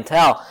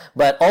clientele,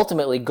 but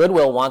ultimately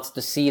Goodwill wants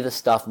to see the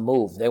stuff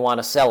move. They want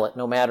to sell it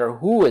no matter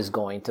who is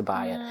going to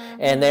buy it.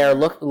 And they are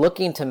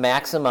looking to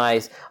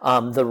maximize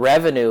the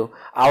revenue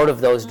out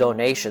of those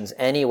donations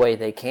any way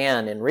they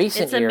can. In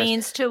recent years, it's a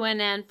means to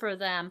an end for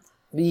them.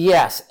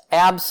 Yes,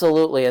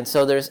 absolutely. And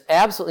so there's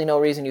absolutely no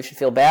reason you should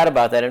feel bad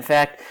about that. In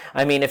fact,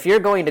 if you're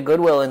going to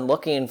Goodwill and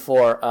looking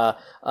for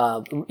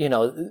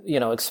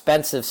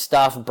expensive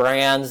stuff,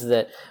 brands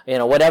that,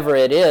 whatever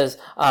it is,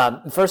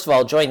 first of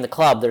all, join the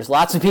club. There's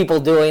lots of people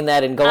doing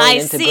that and going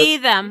into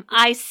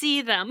I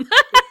see them.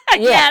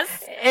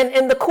 Yes.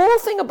 And the cool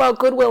thing about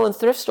Goodwill and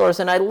thrift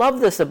stores, and I love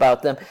this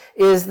about them,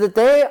 is that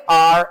they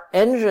are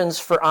engines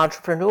for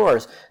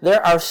entrepreneurs.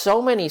 There are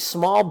so many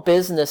small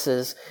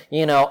businesses,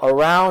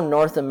 around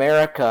North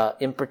America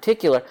in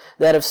particular,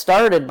 that have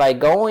started by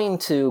going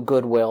to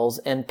Goodwills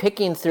and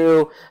picking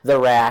through the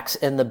racks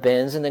and the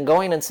bins and then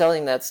going and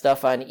selling that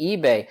stuff on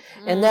eBay.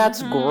 And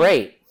that's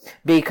great.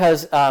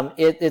 Because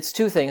it's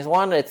two things.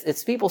 One,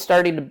 it's people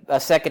starting a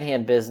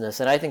secondhand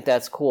business, and I think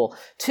that's cool.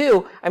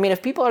 Two,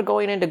 if people are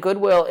going into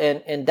Goodwill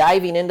and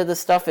diving into the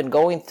stuff and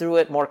going through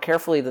it more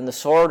carefully than the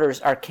sorters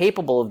are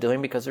capable of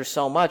doing because there's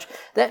so much,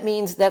 that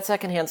means that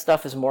secondhand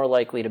stuff is more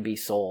likely to be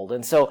sold.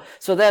 And so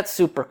that's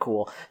super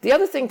cool. The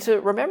other thing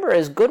to remember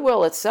is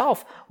Goodwill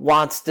itself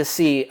wants to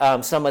see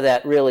some of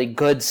that really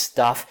good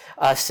stuff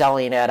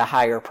selling at a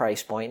higher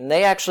price point. And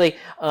they actually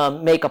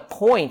make a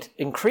point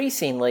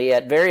increasingly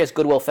at various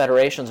Goodwill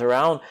federations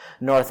around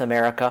North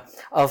America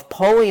of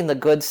pulling the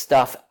good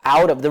stuff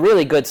out of the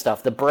really good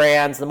stuff, the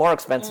brands, the more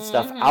expensive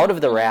stuff out of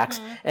the racks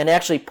and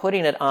actually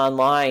putting it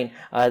online.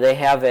 They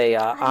have a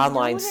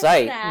online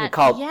site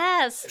called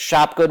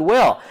Shop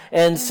Goodwill.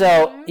 And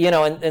so,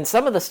 and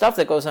some of the stuff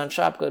that goes on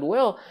Shop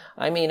Goodwill,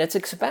 it's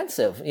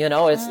expensive.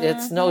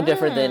 It's no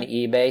different than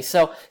eBay.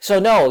 So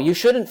no, you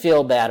shouldn't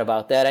feel bad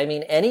about that.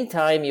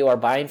 Anytime you are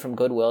buying from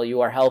Goodwill, you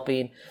are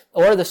helping,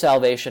 or the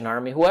Salvation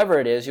Army, whoever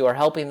it is, you are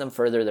helping them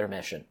further their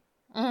mission.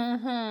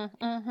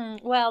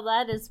 Well,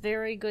 that is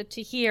very good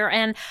to hear.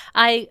 And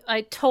I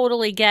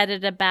totally get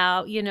it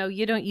about,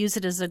 you don't use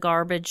it as a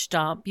garbage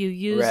dump. You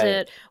use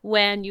it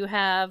when you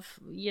have,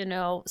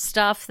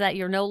 stuff that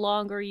you're no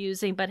longer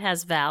using but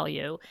has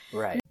value.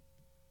 Right.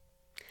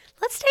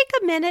 Let's take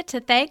a minute to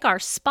thank our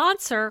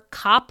sponsor,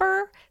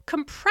 Copper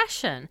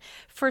Compression,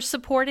 for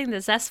supporting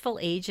the Zestful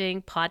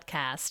Aging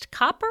podcast.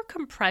 Copper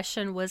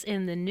Compression was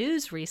in the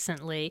news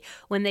recently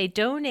when they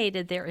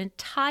donated their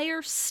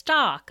entire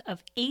stock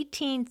of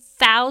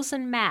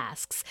 18,000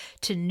 masks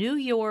to New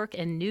York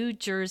and New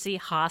Jersey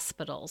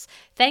hospitals.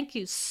 Thank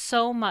you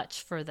so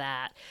much for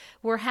that.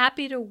 We're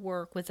happy to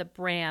work with a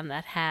brand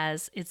that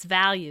has its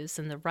values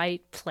in the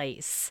right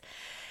place.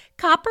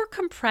 Copper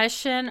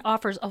Compression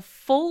offers a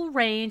full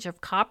range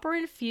of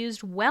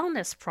copper-infused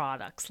wellness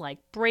products like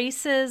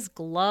braces,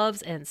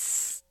 gloves, and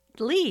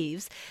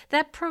sleeves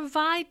that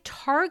provide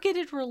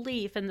targeted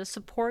relief and the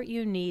support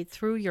you need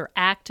through your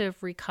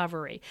active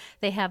recovery.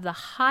 They have the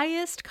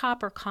highest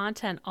copper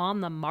content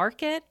on the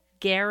market,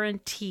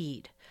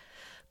 guaranteed.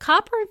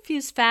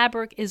 Copper-infused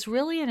fabric is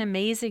really an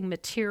amazing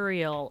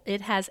material. It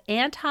has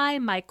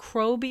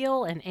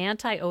antimicrobial and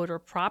anti-odor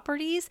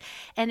properties,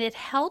 and it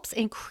helps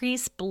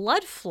increase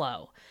blood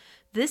flow.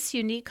 This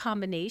unique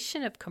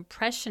combination of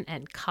compression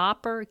and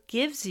copper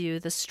gives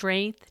you the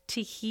strength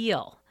to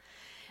heal.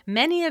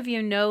 Many of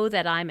you know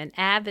that I'm an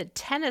avid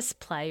tennis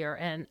player,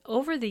 and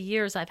over the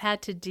years I've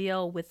had to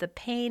deal with the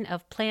pain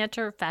of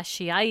plantar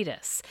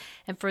fasciitis.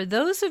 And for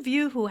those of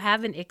you who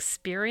haven't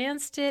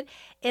experienced it,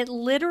 it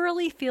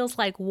literally feels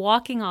like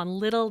walking on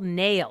little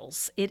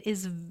nails. It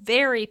is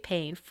very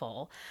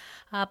painful,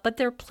 but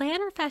their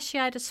plantar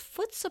fasciitis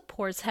foot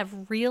supports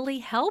have really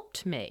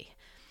helped me.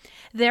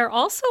 They're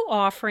also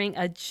offering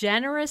a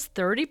generous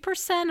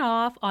 30%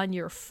 off on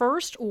your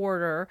first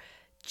order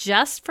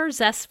just for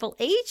Zestful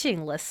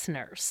Aging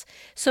listeners.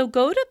 So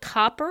go to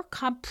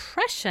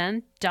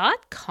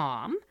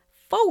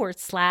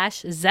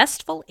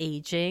coppercompression.com/Zestful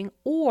Aging,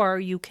 or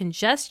you can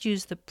just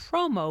use the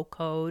promo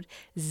code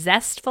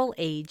Zestful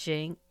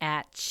Aging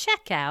at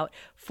checkout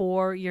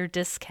for your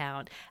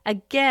discount.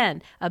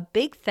 Again, a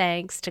big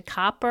thanks to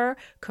Copper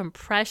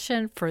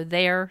Compression for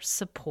their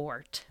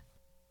support.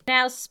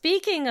 Now,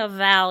 speaking of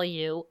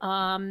value,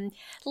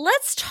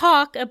 let's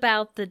talk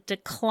about the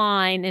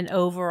decline in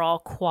overall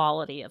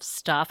quality of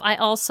stuff. I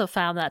also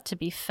found that to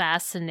be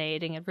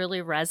fascinating. It really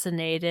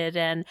resonated.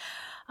 And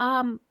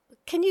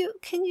can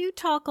you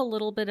talk a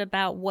little bit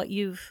about what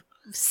you've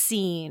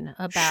seen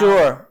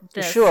about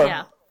this? Sure.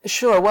 Yeah.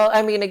 Sure. Well,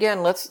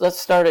 again, let's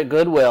start at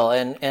Goodwill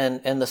and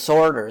the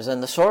sorters.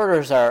 And the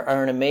sorters are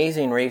an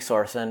amazing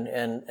resource. And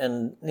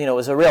it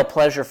was a real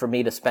pleasure for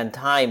me to spend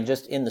time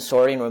just in the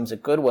sorting rooms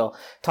at Goodwill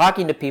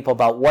talking to people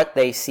about what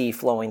they see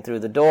flowing through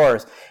the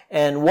doors.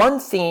 And one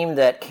theme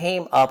that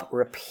came up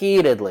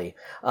repeatedly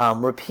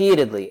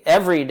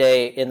every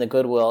day in the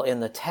Goodwill,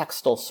 in the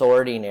textile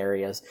sorting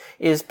areas,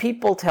 is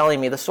people telling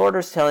me, the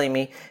sorters telling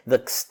me,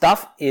 the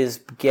stuff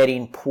is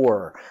getting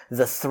poorer.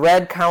 The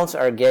thread counts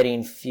are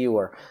getting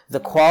fewer.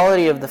 The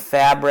quality of the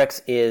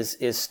fabrics is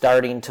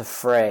starting to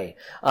fray.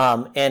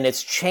 And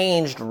it's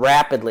changed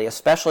rapidly,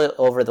 especially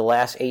over the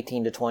last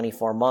 18 to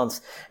 24 months.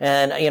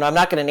 And, I'm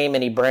not going to name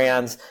any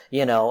brands.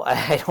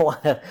 I don't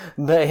want to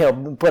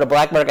put a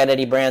black mark on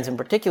any brands in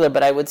particular,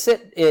 but I would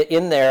sit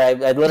in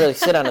there. I'd literally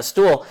sit on a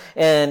stool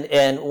and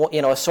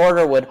a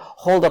sorter would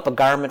hold up a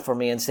garment for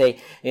me and say,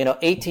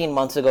 18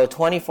 months ago,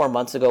 24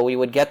 months ago, we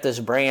would get this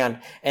brand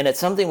and it's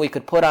something we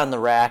could put on the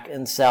rack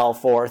and sell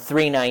for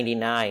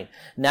 $3.99.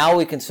 Now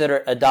we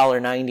consider a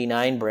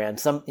 $1.99 brand.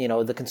 Some,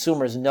 the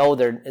consumers know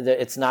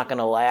it's not going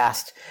to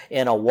last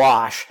in a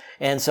wash.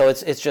 And so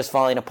it's just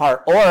falling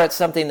apart. Or it's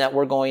something that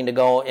we're going to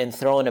go and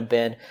throw in a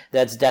bin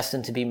that's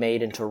destined to be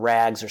made into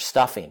rags or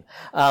stuffing.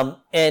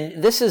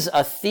 And this is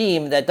a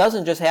theme that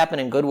doesn't just happen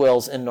in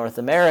Goodwills in North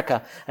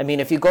America. I mean,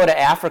 if you go to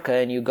Africa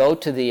and you go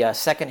to the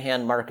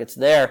secondhand markets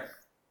there,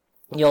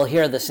 you'll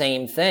hear the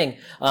same thing.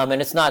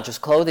 And it's not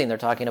just clothing they're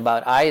talking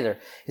about either.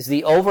 Is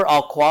the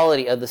overall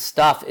quality of the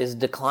stuff is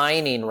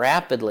declining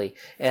rapidly.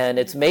 And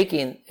it's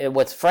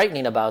what's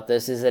frightening about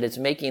this is that it's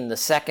making the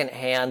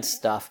secondhand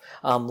stuff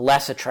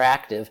less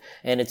attractive,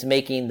 and it's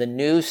making the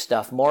new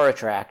stuff more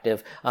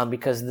attractive,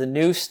 because the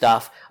new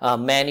stuff,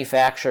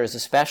 manufacturers,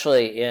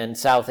 especially in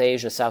South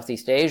Asia,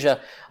 Southeast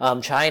Asia,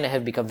 China,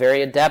 have become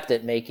very adept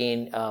at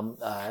making,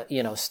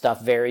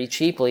 stuff very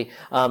cheaply.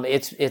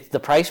 It's the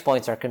price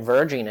points are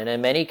converging, and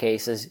in many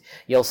cases,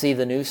 you'll see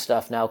the new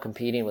stuff now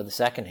competing with the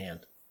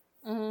secondhand.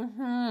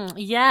 Mm-hmm.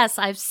 Yes,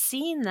 I've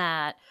seen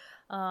that,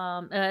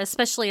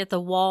 especially at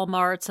the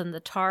Walmarts and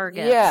the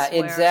Targets. Yeah,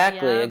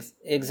 exactly.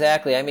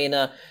 Exactly. I mean,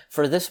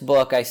 for this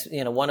book,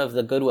 one of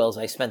the Goodwills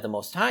I spent the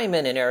most time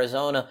in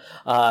Arizona,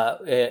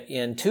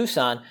 in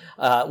Tucson,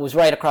 was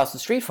right across the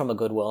street from a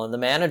Goodwill. And the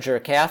manager,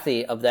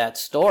 Kathy, of that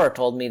store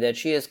told me that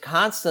she is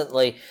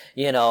constantly,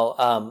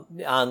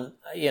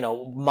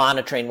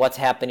 monitoring what's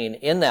happening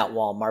in that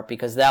Walmart,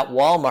 because that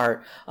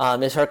Walmart,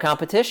 is her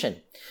competition.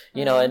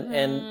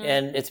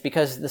 And it's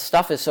because the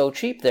stuff is so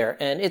cheap there.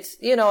 And it's,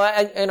 I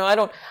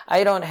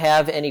don't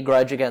have any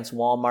grudge against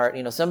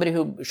Walmart. Somebody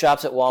who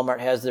shops at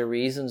Walmart has their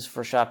reasons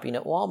for shopping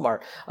at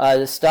Walmart.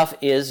 The stuff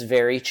is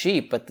very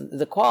cheap, but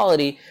the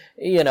quality,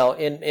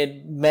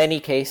 in many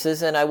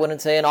cases, and I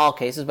wouldn't say in all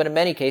cases, but in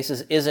many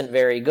cases isn't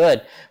very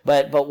good.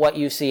 But what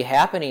you see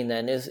happening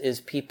then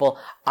is people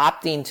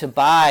opting to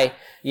buy,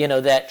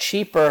 that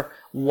cheaper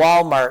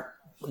Walmart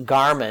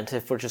garment,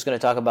 if we're just going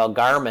to talk about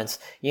garments,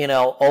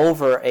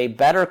 over a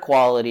better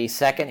quality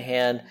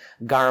secondhand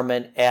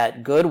garment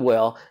at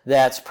Goodwill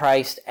that's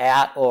priced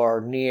at or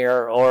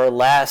near or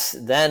less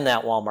than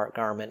that Walmart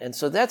garment. And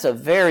so that's a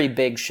very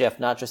big shift,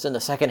 not just in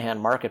the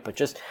secondhand market, but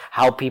just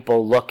how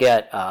people look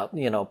at,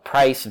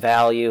 price,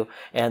 value,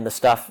 and the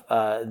stuff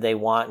they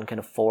want and can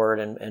afford,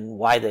 and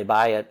why they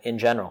buy it in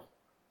general.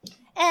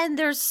 And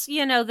there's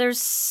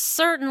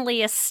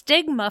certainly a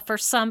stigma for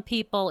some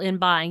people in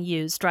buying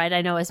used, right?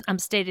 I know I'm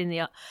stating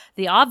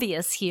the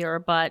obvious here,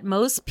 but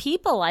most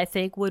people, I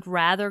think, would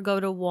rather go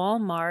to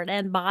Walmart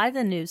and buy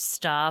the new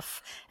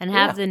stuff and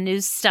have the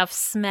new stuff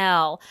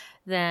smell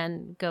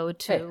than go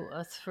to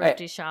a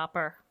thrifty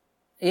shopper.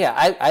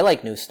 Yeah, I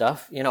like new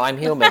stuff. I'm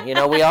human. We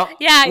all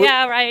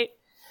right.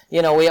 We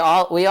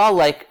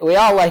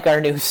all like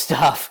our new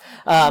stuff.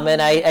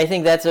 And I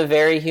think that's a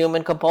very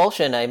human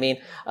compulsion. I mean,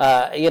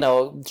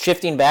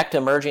 shifting back to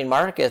emerging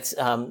markets,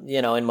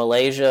 in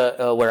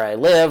Malaysia, where I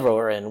live,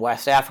 or in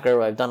West Africa,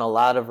 where I've done a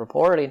lot of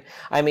reporting.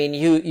 I mean,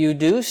 you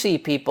do see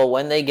people,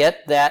 when they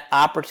get that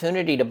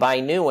opportunity to buy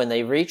new, when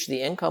they reach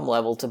the income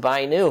level to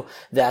buy new,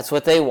 that's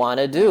what they want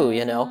to do,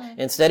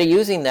 Instead of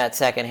using that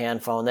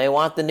secondhand phone, they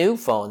want the new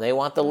phone. They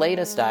want the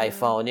latest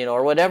iPhone,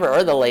 or whatever,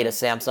 or the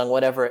latest Samsung,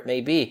 whatever it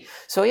may be.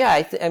 So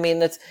yeah,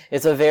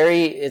 it's a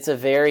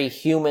very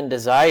human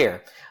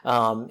desire,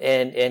 and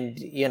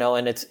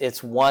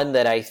it's one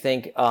that I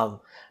think,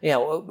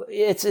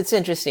 it's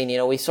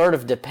interesting. We sort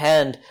of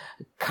depend,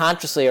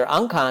 consciously or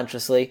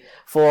unconsciously,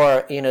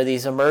 for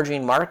these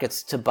emerging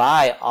markets to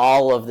buy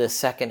all of this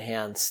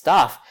secondhand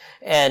stuff,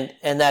 and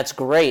that's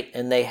great,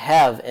 and they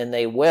have and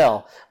they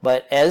will.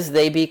 But as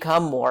they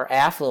become more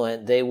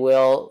affluent, they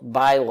will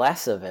buy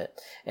less of it,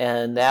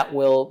 and that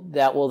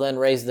will then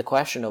raise the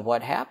question of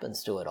what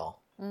happens to it all.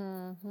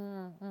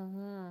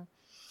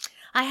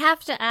 I have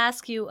to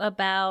ask you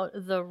about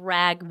the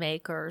rag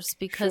makers,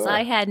 because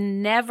I had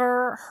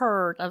never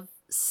heard of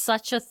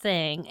such a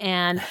thing.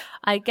 And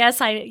I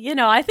guess I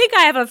think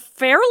I have a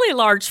fairly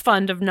large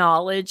fund of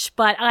knowledge,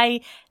 but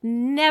I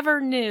never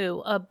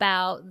knew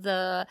about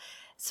the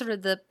sort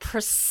of the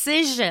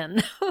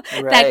precision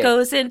that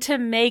goes into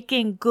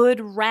making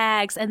good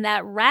rags, and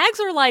that rags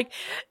are like,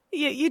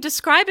 you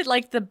describe it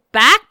like the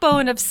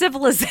backbone of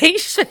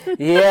civilization.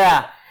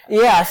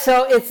 Yeah,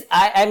 so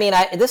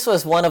this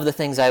was one of the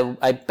things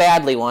I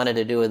badly wanted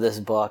to do with this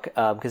book,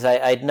 because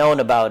I'd known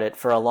about it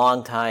for a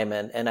long time,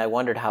 and I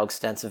wondered how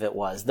extensive it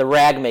was. The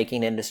rag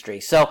making industry.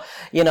 So,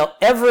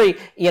 every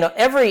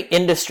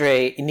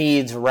industry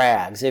needs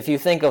rags. If you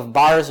think of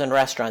bars and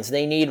restaurants,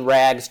 they need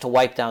rags to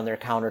wipe down their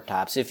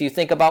countertops. If you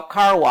think about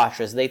car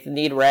washes, they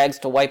need rags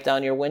to wipe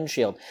down your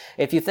windshield.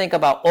 If you think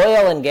about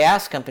oil and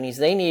gas companies,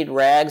 they need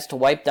rags to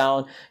wipe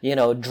down,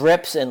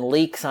 drips and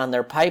leaks on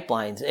their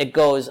pipelines. It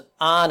goes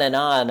on and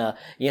on.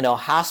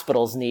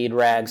 Hospitals need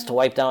rags to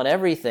wipe down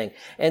everything.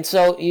 And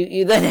so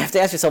you then have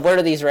to ask yourself, where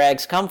do these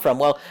rags come from?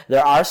 Well,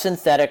 there are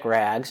synthetic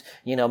rags,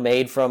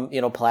 made from,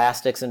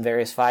 plastics and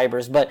various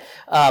fibers. But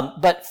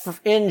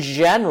in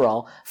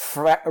general,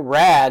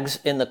 rags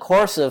in the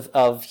course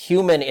of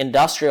human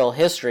industrial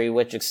history,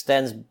 which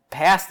extends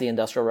past the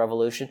Industrial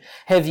Revolution,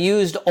 have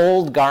used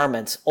old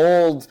garments,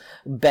 old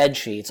bed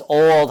sheets,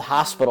 old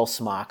hospital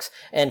smocks,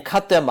 and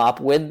cut them up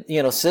with,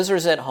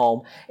 scissors at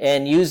home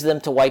and use them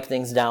to wipe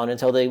things down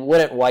until they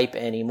wouldn't wipe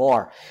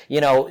anymore.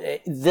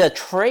 The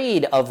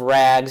trade of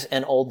rags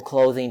and old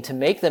clothing to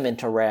make them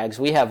into rags,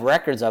 we have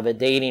records of it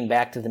dating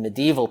back to the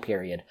medieval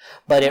period.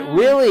 But it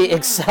really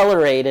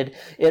accelerated.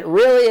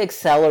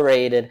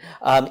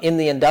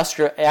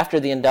 After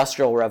the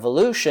Industrial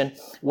Revolution,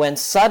 when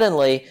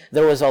suddenly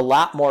there was a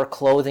lot more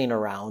clothing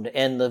around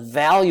and the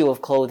value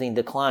of clothing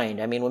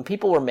declined. I mean, when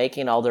people were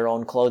making all their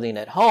own clothing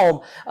at home,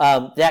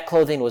 that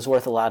clothing was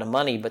worth a lot of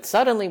money. But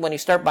suddenly when you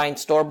start buying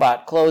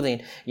store-bought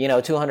clothing,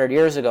 200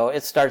 years ago,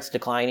 it starts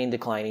declining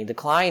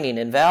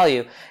in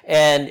value.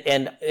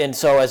 And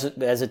so as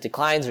it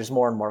declines, there's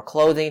more and more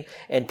clothing,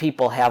 and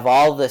people have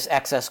all this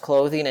excess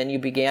clothing, and you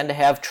began to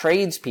have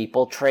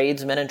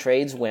tradesmen and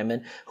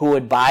tradeswomen who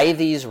would buy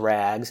these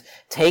rags,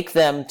 take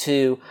them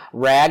to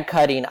rag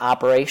cutting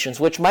operations,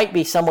 which might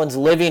be someone's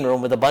living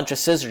room with a bunch of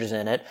scissors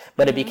in it,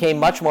 but it became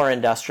much more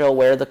industrial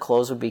where the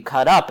clothes would be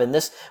cut up. And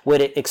this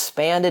would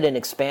expanded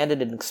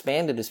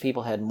as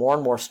people had more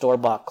and more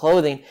store-bought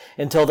clothing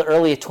until the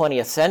early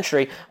 20th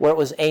century, where it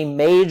was a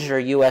major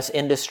U.S.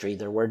 industry.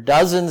 There were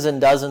dozens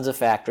and dozens of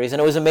factories, and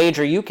it was a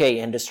major UK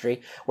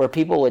industry where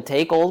people would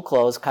take old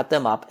clothes, cut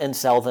them up, and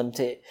sell them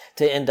to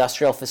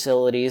industrial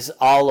facilities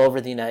all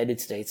over the United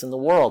States and the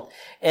world.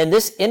 And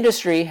this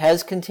industry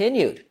has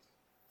continued.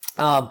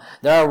 There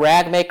are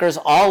rag makers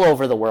all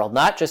over the world,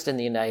 not just in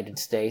the United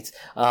States.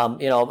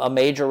 A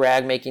major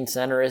rag making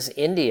center is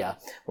India,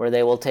 where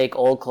they will take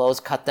old clothes,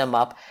 cut them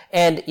up.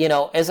 And,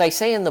 as I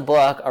say in the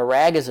book, a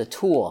rag is a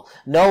tool.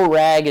 No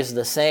rag is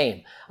the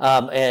same.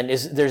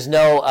 There's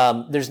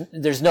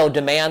no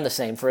demand the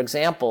same. For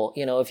example,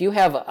 if you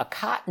have a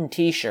cotton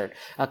t-shirt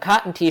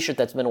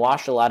that's been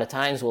washed a lot of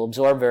times will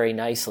absorb very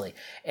nicely.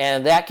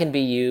 And that can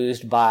be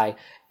used by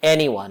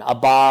anyone, a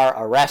bar,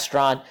 a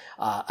restaurant,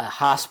 a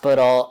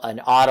hospital, an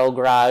auto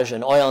garage,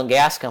 an oil and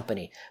gas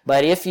company.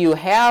 But if you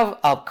have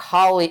a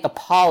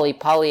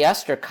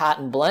polyester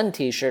cotton blend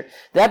t-shirt,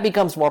 that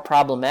becomes more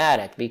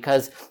problematic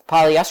because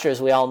polyester,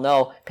 as we all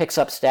know, picks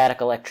up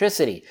static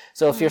electricity.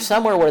 So if you're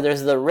somewhere where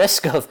there's the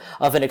risk of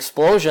an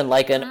explosion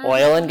like an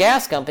oil and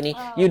gas company,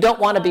 you don't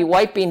want to be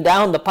wiping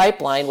down the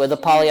pipeline with a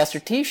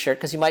polyester t-shirt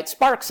because you might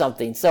spark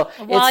something. So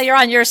while you're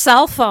on your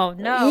cell phone,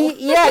 no.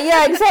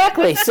 Yeah,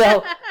 exactly.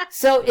 So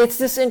it's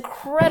this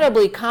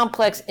incredibly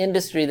complex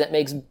industry that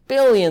makes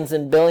billions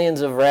and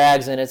billions of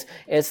rags, and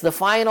it's the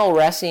final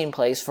resting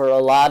place for a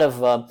lot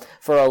of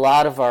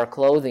our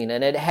clothing,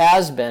 and it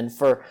has been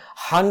for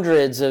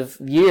hundreds of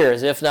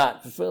years, if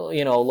not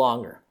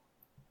longer.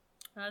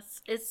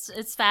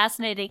 It's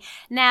fascinating.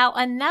 Now,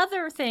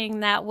 another thing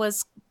that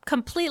was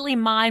completely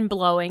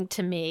mind-blowing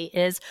to me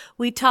is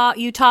you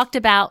talked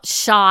about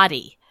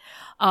shoddy.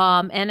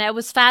 And I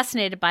was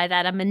fascinated by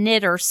that. I'm a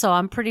knitter, so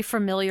I'm pretty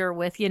familiar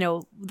with,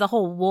 the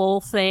whole wool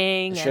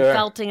thing and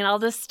felting and all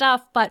this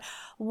stuff. But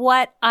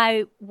what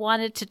I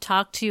wanted to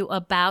talk to you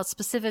about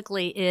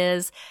specifically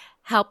is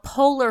how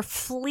polar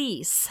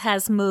fleece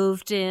has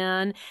moved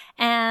in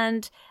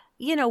and,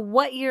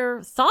 what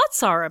your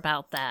thoughts are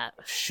about that.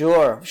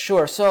 Sure.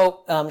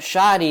 So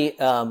shoddy,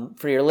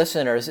 for your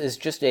listeners, is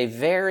just a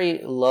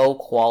very low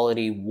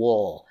quality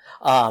wool.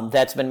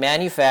 That's been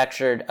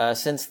manufactured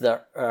since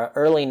the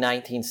early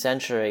 19th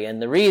century,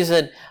 and the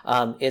reason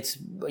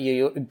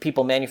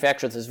people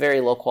manufacture this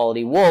very low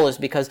quality wool is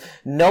because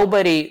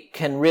nobody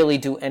can really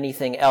do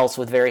anything else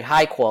with very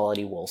high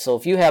quality wool. So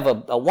if you have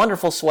a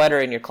wonderful sweater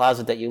in your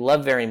closet that you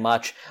love very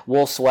much,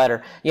 wool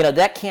sweater,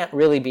 that can't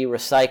really be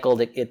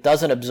recycled. It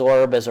doesn't absorb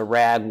as a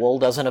rag. Wool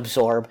doesn't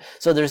absorb.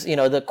 So there's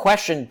the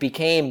question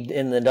became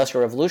in the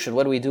Industrial Revolution,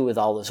 what do we do with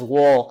all this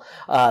wool,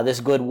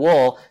 this good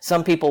wool?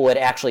 Some people would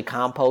actually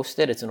compost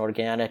it. It's an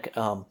organic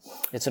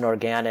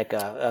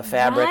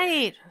fabric.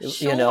 Right.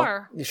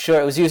 Sure.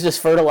 Sure. It was used as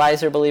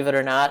fertilizer, believe it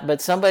or not.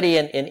 But somebody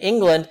in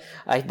England,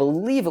 I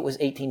believe it was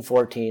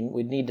 1814,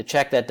 we'd need to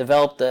check that,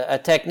 developed a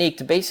technique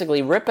to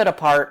basically rip it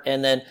apart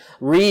and then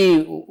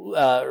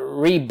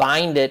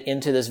rebind it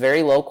into this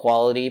very low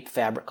quality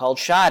fabric called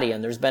shoddy.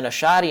 And there's been a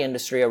shoddy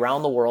industry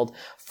around the world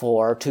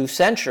for 2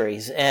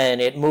 centuries, and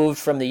it moved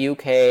from the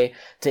UK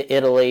to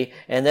Italy,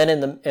 and then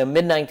in the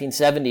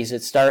mid-1970s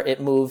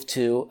it moved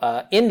to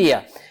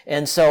India.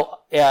 And so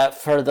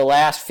for the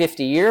last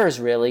 50 years,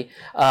 really,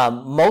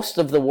 most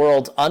of the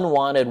world's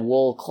unwanted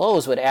wool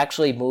clothes would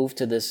actually move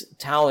to this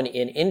town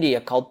in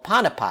India called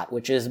Panipat,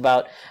 which is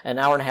about an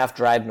hour-and-a-half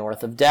drive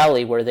north of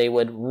Delhi, where they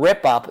would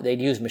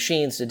they'd use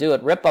machines to do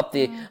it, rip up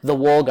the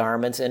wool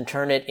garments and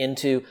turn it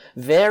into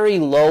very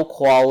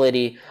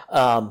low-quality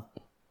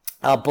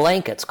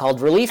blankets called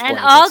relief and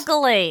blankets.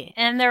 ugly,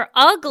 and they're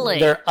ugly.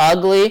 They're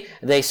ugly.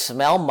 They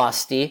smell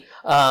musty,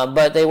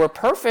 but they were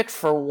perfect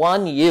for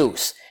one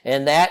use,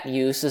 and that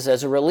use is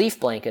as a relief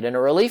blanket. And a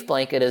relief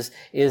blanket is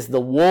the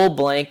wool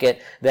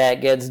blanket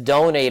that gets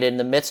donated in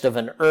the midst of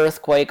an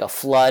earthquake, a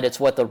flood. It's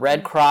what the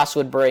Red Cross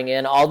would bring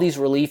in, all these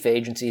relief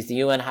agencies, the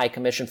UN High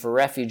Commission for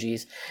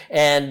Refugees,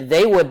 and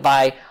they would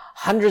buy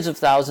hundreds of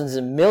thousands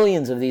and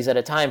millions of these at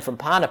a time from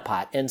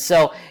Panapat. And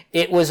so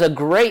it was a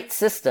great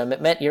system.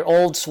 It meant your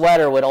old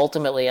sweater would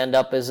ultimately end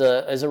up as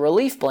a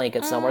relief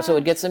blanket somewhere, so it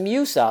would get some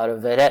use out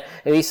of it, at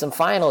least some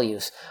final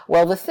use.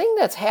 Well, the thing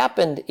that's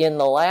happened in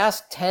the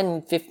last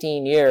 10,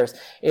 15 years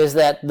is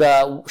that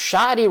the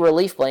shoddy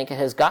relief blanket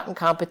has gotten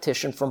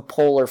competition from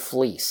polar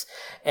fleece.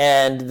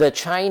 And the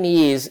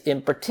Chinese,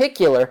 in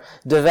particular,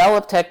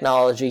 developed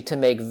technology to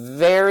make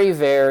very,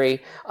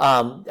 very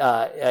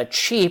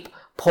cheap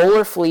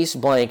polar fleece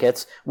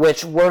blankets,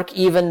 which work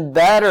even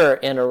better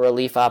in a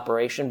relief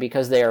operation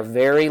because they are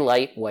very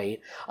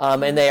lightweight,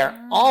 and they are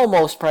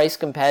almost price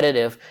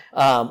competitive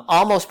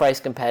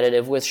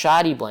with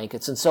shoddy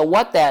blankets. And so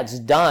what that's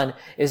done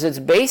is it's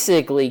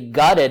basically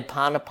gutted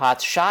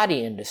Panapat's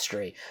shoddy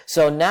industry.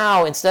 So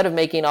now, instead of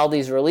making all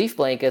these relief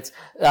blankets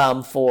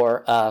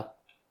for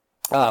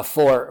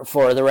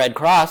the Red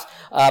Cross,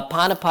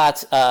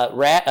 Panapat's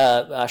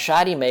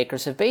shoddy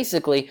makers have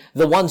basically,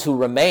 the ones who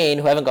remain,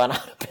 who haven't gone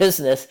out of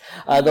business,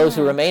 those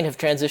who remain have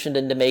transitioned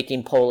into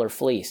making polar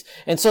fleece.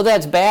 And so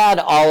that's bad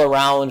all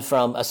around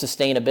from a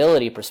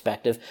sustainability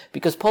perspective,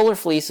 because polar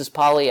fleece is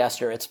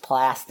polyester, it's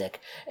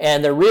plastic,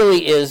 and there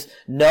really is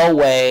no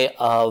way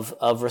of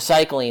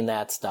recycling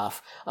that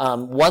stuff.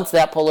 Once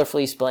that polar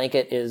fleece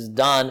blanket is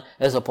done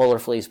as a polar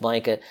fleece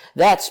blanket,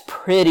 that's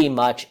pretty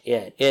much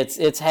it.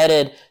 It's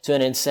headed to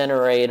an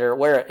incinerator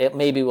where it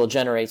maybe will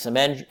generate some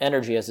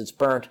energy as it's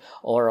burnt,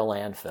 or a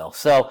landfill.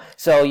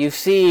 So you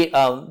see,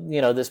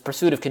 this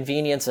pursuit of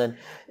convenience and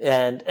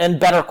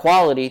better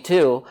quality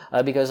too,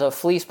 because a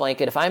fleece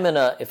blanket. If I'm in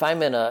a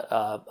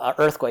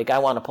earthquake, I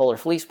want a polar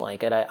fleece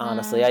blanket.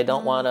 I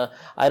don't want a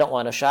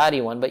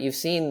shoddy one. But you've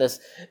seen this,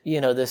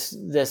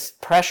 this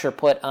pressure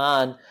put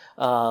on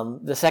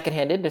the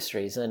secondhand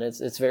industries, and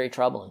it's very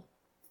troubling.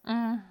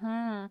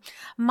 Mm-hmm.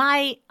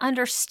 My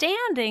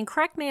understanding,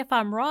 correct me if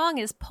I'm wrong,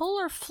 is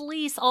polar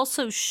fleece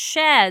also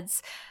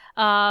sheds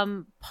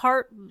particles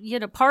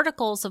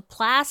of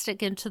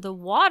plastic into the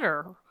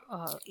water.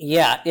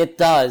 Yeah, it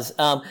does.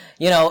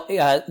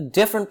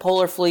 Different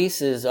polar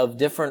fleece is of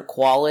different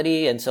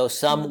quality, and so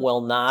some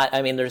will not.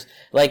 I mean, there's,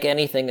 like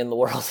anything in the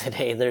world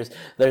today,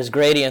 there's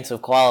gradients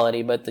of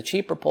quality, but the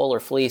cheaper polar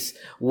fleece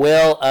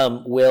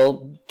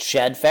will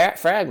shed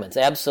fragments,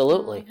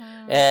 absolutely.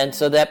 And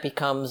so that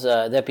becomes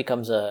an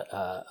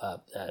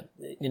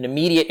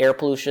immediate air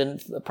pollution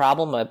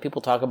problem.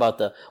 People talk about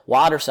the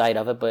water side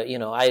of it, but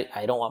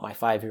I don't want my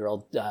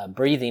 5-year-old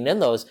breathing in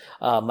those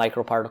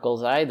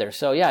microparticles either.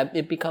 So yeah,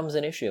 it becomes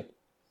an issue.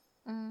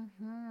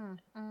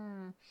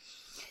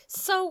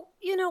 So,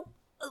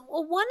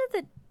 one of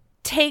the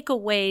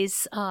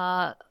takeaways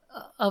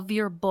of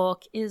your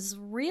book is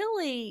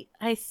really,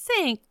 I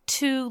think,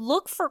 to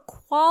look for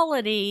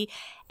quality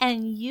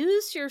and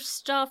use your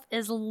stuff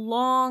as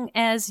long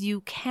as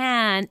you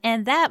can.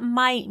 And that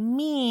might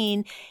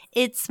mean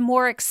it's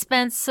more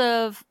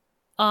expensive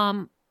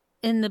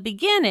in the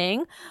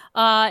beginning.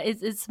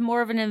 It's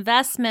more of an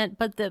investment,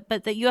 but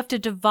that you have to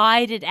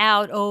divide it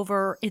out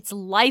over its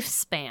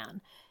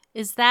lifespan.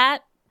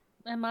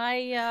 Am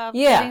I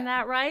getting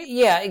that right?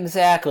 Yeah,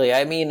 exactly.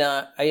 I mean,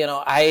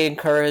 I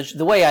encourage,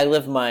 the way I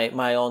live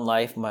my own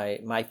life,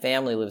 my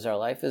family lives our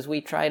life, is we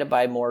try to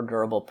buy more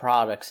durable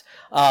products.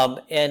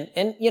 And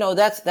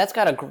that's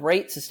got a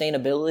great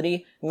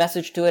sustainability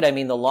message to it. I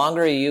mean, the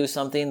longer you use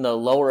something, the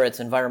lower its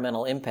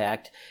environmental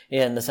impact,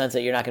 in the sense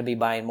that you're not going to be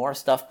buying more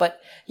stuff. But,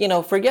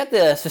 forget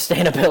the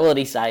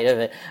sustainability side of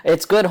it.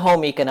 It's good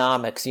home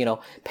economics,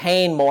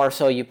 paying more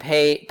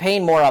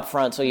paying more up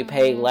front so you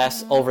pay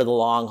less over the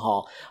long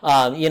haul.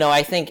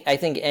 I think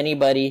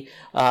anybody,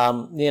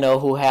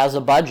 who has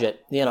a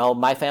budget,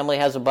 my family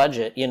has a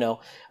budget,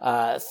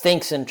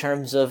 thinks in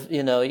terms of,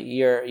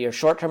 your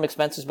short-term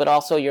expenses, but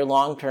also your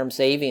long-term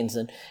savings.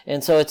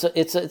 And so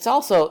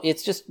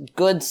it's just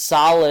good,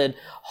 solid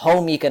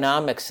home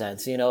economic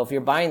sense. If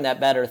you're buying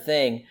that better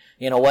thing,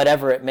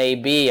 whatever it may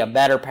be, a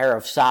better pair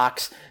of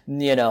socks,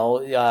 the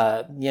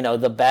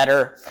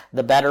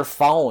better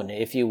phone,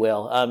 if you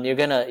will.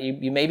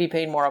 You may be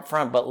paying more up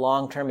front, but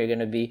long term you're going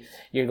to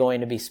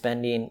be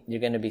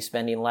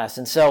spending less.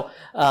 And so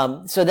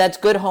that's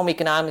good home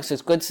economics,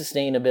 it's good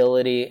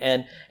sustainability,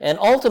 and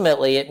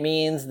ultimately it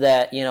means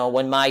that,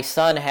 when my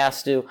son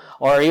has to,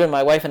 or even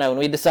my wife and I, when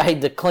we decide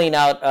to clean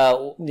out,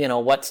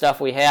 what stuff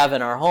we have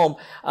in our home,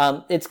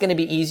 it's going to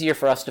be easier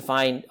for us to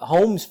find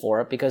homes for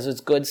it because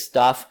it's good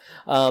stuff.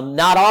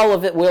 Not all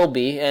of it will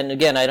be, and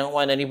again, I don't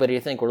want anybody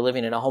to think we're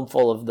living in a home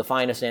full of the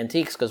finest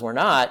antiques, because we're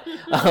not.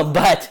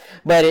 But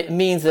it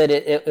means that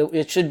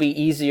it should be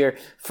easier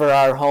for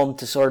our home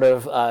to sort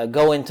of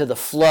go into the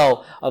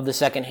flow of the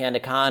secondhand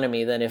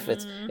economy than if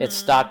it's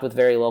stocked with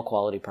very low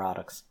quality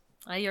products.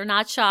 You're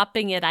not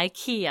shopping at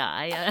IKEA.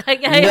 No,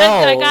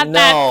 I got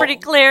that pretty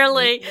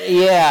clearly.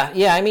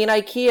 Yeah. I mean,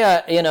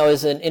 IKEA,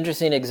 is an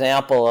interesting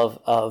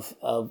example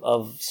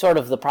of sort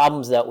of the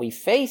problems that we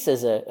face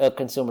as a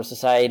consumer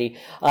society.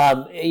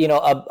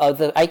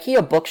 The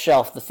IKEA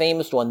bookshelf, the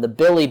famous one, the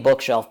Billy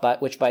bookshelf,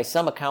 which by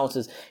some accounts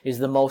is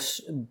the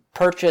most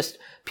purchased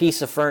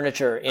piece of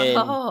furniture in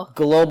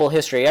global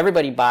history.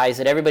 Everybody buys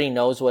it. Everybody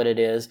knows what it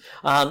is.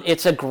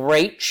 It's a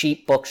great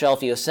cheap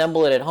bookshelf. You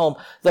assemble it at home.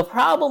 The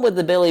problem with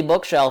the Billy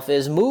bookshelf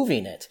is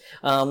moving it.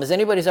 Has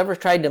anybody's ever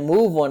tried to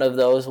move one of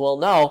those? Well,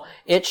 no,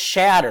 it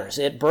shatters.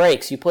 It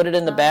breaks. You put it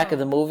in the back of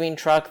the moving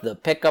truck, the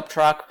pickup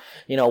truck,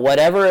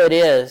 whatever it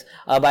is.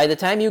 By the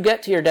time you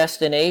get to your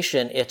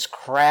destination, it's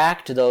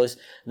cracked. Those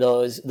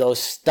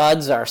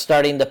studs are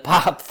starting to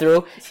pop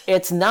through.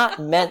 It's not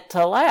meant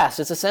to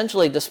last. It's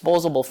essentially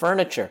disposable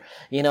furniture.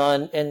 I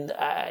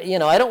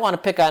don't want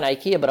to pick on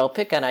IKEA, but I'll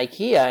pick on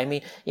IKEA. I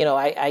mean,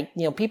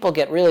 people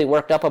get really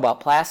worked up about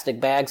plastic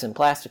bags and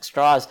plastic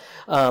straws.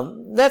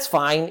 That's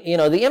fine.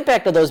 The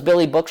impact of those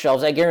Billy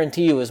bookshelves, I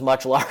guarantee you, is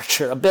much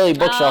larger. A Billy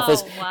bookshelf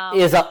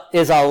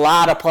is a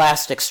lot of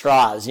plastic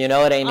straws. You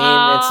know what I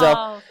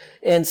mean?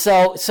 And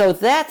so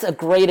that's a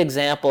great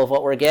example of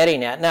what we're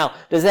getting at. Now,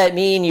 does that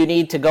mean you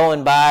need to go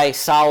and buy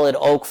solid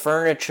oak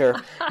furniture,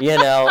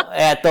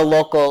 at the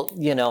local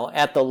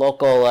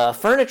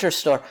furniture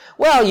store?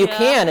 Well, you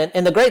can.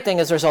 And the great thing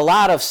is there's a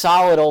lot of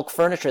solid oak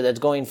furniture that's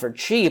going for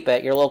cheap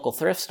at your local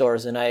thrift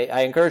stores. And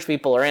I encourage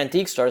people, or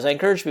antique stores, I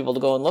encourage people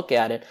to go and look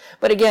at it.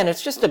 But again,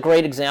 it's just a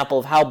great example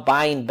of how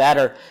buying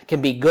better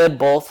can be good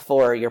both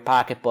for your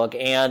pocketbook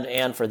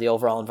and for the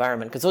overall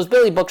environment. Because those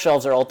Billy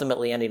bookshelves are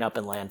ultimately ending up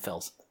in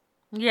landfills.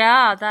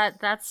 Yeah,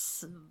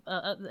 that's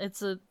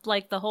it's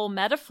like the whole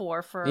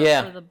metaphor for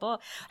the book.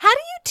 How do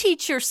you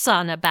teach your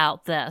son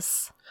about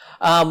this?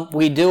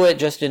 We do it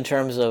just in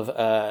terms of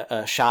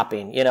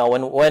shopping.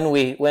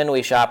 When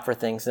we shop for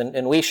things,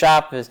 and we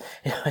shop is,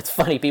 it's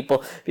funny.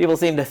 People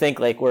seem to think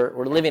like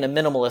we're living a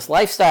minimalist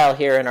lifestyle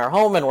here in our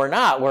home, and we're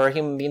not. We're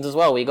human beings as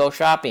well. We go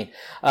shopping.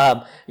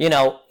 So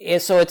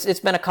it's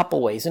been a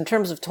couple ways in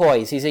terms of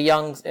toys. He's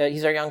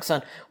our young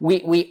son.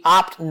 We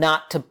opt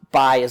not to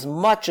buy as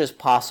much as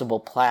possible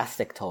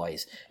plastic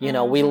toys.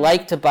 We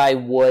like to buy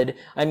wood.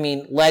 I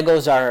mean,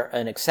 Legos are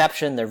an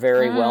exception. They're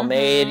very well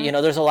made.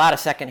 There's a lot of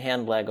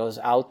secondhand Legos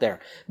out there.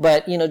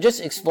 But,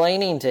 just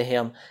explaining to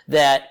him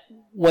that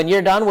when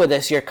you're done with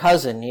this, your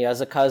cousin, he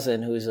has a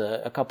cousin who's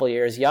a couple of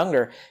years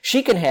younger,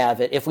 she can have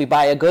it if we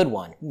buy a good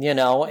one,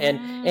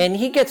 and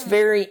he gets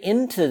very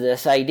into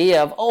this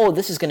idea of,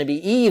 this is going to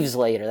be Eve's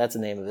later. That's the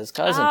name of his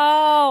cousin.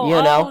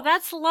 Oh,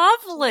 that's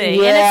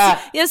lovely. Yeah.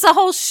 And it's a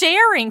whole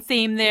sharing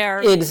theme there.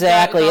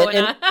 Exactly.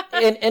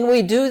 And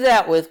we do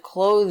that with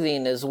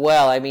clothing as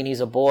well. I mean,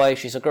 he's a boy,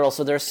 she's a girl,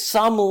 so there's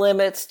some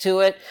limits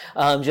to it,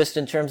 just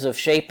in terms of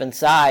shape and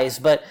size,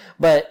 but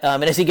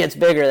and as he gets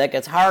bigger, that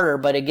gets harder.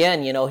 But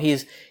again,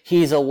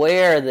 he's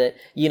aware that,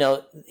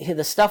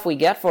 the stuff we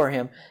get for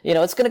him,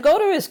 it's going to go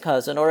to his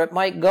cousin, or it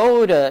might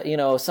go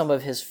to, some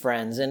of his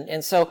friends.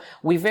 And so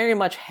we very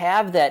much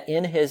have that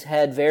in his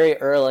head very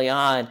early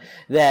on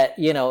that,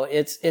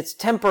 it's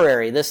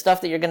temporary. This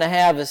stuff that you're going to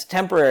have is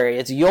temporary.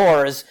 It's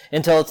yours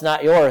until it's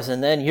not yours.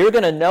 And then you're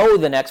going to know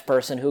the next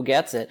person who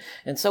gets it.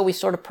 And so we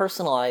sort of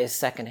personalize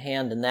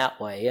secondhand in that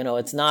way.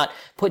 It's not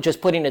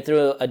just putting it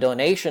through a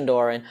donation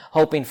door and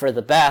hoping for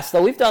the best,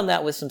 though we've done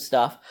that with some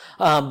stuff.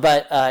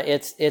 But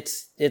it's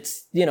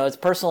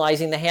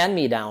personalizing the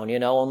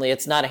hand-me-down, only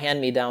it's not a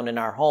hand-me-down in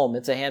our home.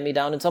 It's a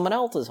hand-me-down in someone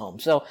else's home.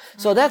 So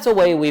that's a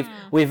way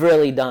we've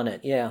really done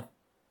it. Yeah.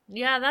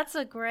 Yeah, that's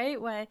a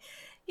great way.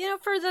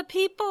 For the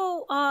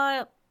people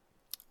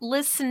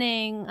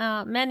listening,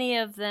 many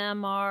of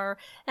them are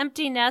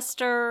empty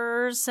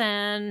nesters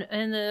and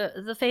in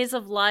the phase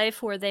of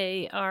life where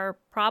they are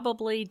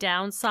probably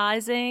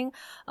downsizing,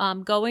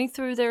 going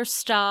through their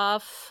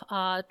stuff,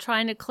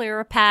 trying to clear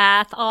a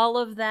path, all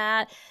of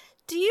that.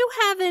 Do you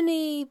have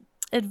any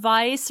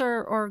advice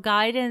or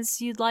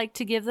guidance you'd like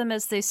to give them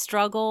as they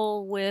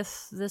struggle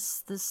with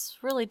this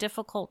really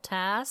difficult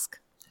task?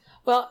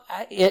 Well,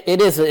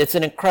 it's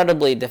an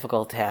incredibly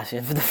difficult task.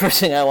 And the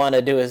first thing I want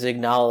to do is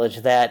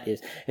acknowledge that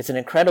it's an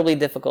incredibly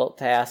difficult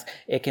task.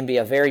 It can be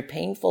a very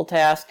painful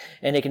task,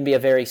 and it can be a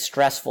very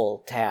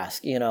stressful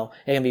task. It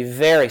can be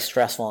very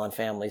stressful on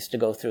families to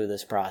go through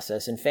this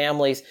process. And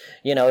families,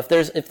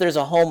 if there's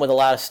a home with a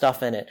lot of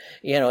stuff in it,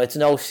 it's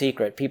no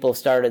secret. People have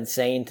started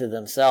saying to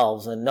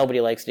themselves, and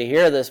nobody likes to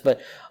hear this, but,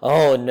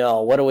 oh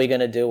no, what are we going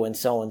to do when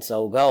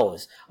so-and-so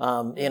goes?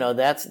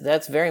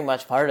 That's very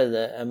much part of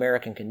the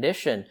American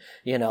condition.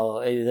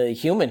 The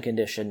human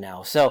condition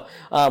now. So,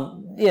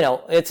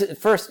 it's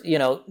first,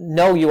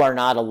 no, you are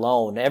not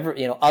alone.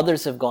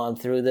 Others have gone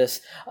through this.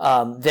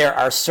 There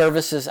are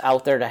services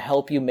out there to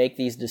help you make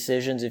these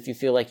decisions if you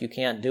feel like you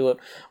can't do it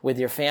with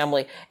your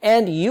family.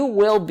 And you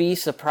will be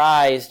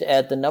surprised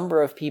at the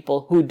number of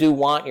people who do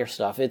want your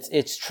stuff.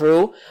 It's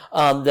true,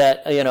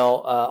 that,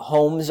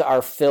 homes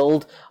are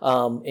filled,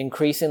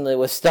 increasingly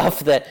with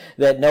stuff that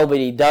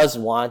nobody does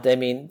want. I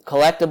mean,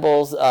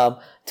 collectibles,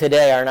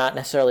 today are not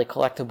necessarily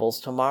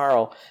collectibles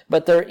tomorrow.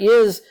 But there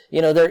is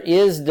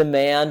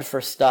demand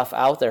for stuff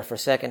out there, for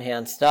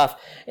secondhand stuff.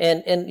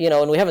 And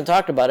we haven't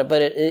talked about it,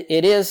 but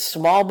it is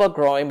small but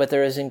growing, but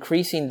there is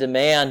increasing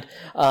demand,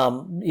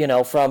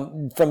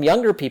 from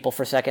younger people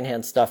for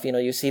secondhand stuff.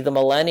 You see the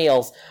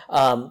millennials,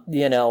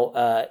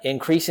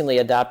 increasingly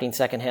adopting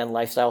secondhand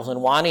lifestyles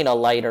and wanting a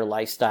lighter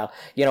lifestyle.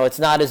 It's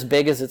not as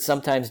big as it's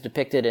sometimes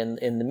depicted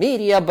in the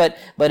media, but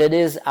it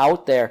is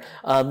out there.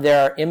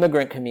 There are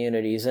immigrant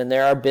communities and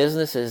there are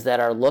businesses that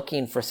are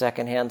looking for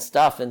secondhand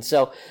stuff. And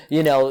so,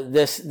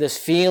 this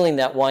feeling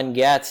that one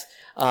gets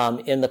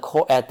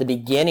at the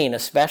beginning,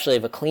 especially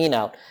of a clean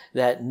out,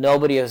 that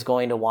nobody is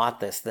going to want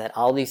this, that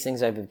all these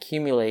things I've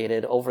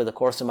accumulated over the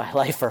course of my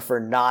life are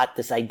for naught.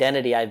 This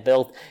identity I've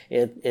built,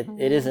 it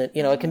isn't,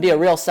 it can be a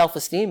real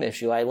self-esteem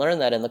issue. I learned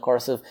that in the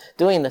course of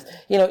doing this.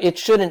 It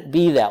shouldn't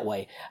be that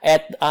way.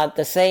 At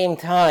the same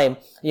time,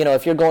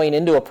 if you're going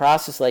into a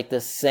process like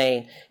this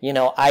saying,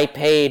 I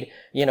paid,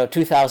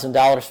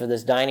 $2,000 for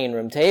this dining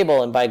room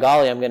table, and by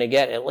golly, I'm going to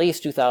get at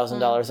least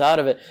 $2,000 out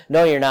of it.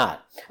 No, you're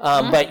not.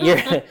 But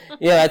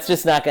it's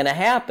just not going to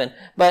happen.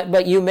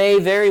 But you may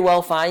very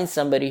well find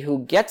somebody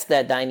who gets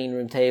that dining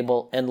room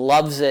table and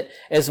loves it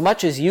as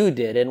much as you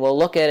did, and will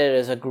look at it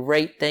as a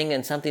great thing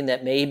and something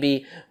that may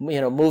be,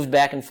 moved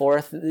back and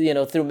forth,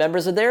 through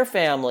members of their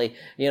family,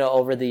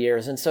 over the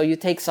years. And so you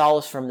take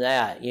solace from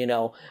that,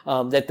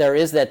 that there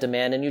is that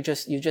demand, and you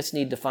just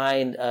need to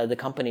find the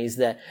companies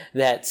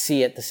that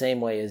see it the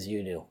same way as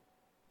you do.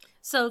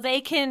 So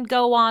they can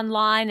go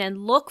online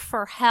and look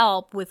for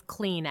help with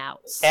clean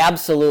outs.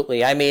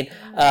 Absolutely. I mean,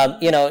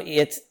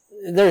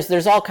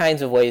 there's all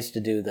kinds of ways to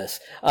do this.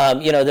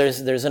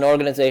 There's an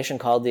organization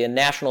called the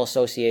National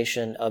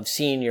Association of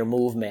Senior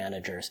Move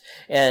Managers.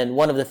 And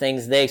one of the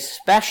things they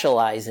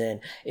specialize in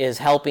is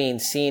helping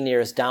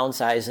seniors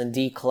downsize and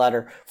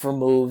declutter for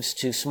moves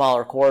to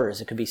smaller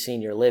quarters. It could be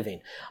senior living.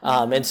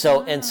 And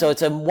so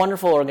it's a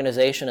wonderful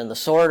organization, and the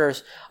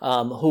sorters,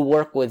 who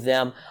work with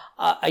them,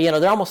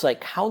 they're almost like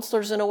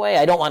counselors in a way.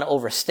 I don't want to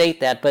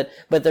overstate that, but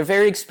they're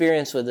very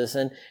experienced with this,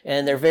 and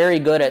they're very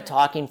good at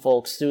talking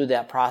folks through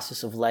that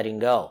process of letting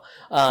go.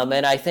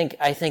 And I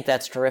think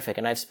that's terrific,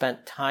 and I've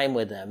spent time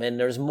with them, and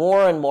there's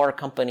more and more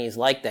companies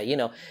like that.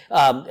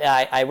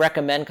 I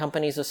recommend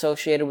companies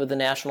associated with the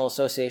National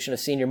Association of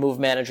Senior Move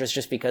Managers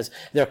just because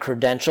they're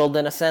credentialed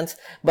in a sense.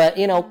 But,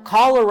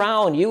 call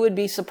around. You would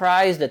be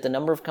surprised at the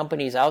number of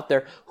companies out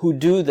there who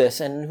do this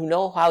and who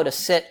know how to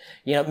sit.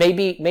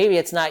 Maybe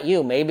it's not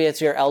you. Maybe it's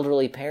your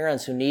elderly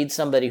parents who need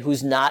somebody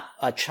who's not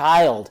a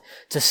child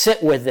to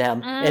sit with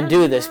them and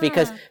do this,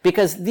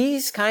 because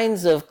these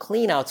kinds of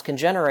cleanouts can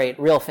generate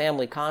real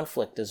family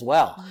conflict as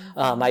well.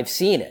 I've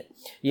seen it,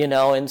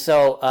 and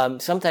so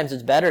sometimes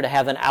it's better to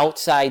have an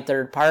outside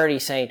third party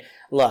saying,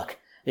 look,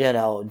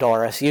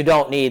 Doris, you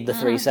don't need the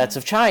 3 sets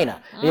of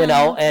china,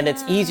 and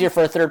it's easier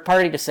for a third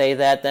party to say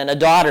that than a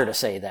daughter to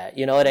say that.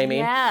 You know what I mean?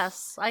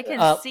 Yes, I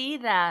can see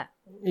that.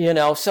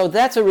 So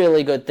that's a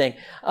really good thing.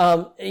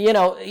 And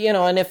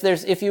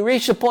if you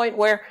reach a point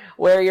where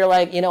you're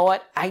like,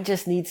 what, I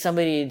just need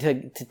somebody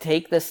to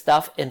take this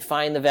stuff and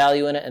find the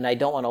value in it, and I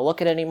don't want to look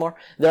at it anymore.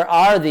 There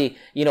are the,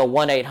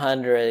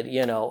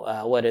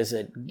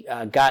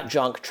 1-800, got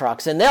junk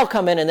trucks, and they'll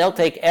come in and they'll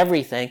take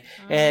everything,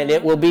 and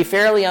it will be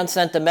fairly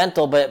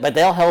unsentimental, but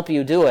they'll help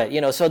you do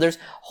it. So there's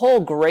whole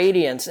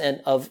gradients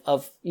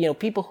of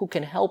people who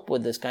can help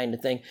with this kind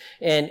of thing.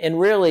 And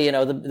really,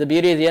 the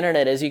beauty of the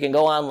internet is you can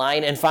go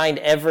online and find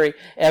every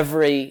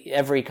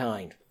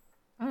kind.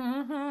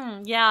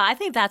 Mm-hmm. Yeah, I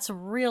think that's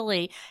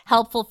really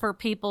helpful for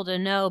people to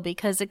know,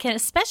 because it can,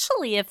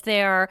 especially if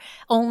they're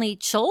only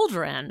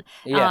children,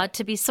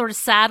 to be sort of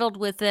saddled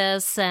with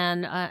this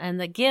and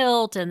the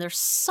guilt, and there's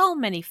so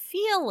many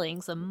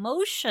feelings,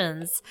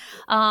 emotions,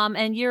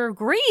 and you're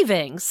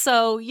grieving.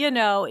 So,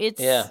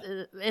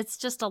 it's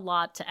just a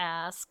lot to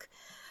ask.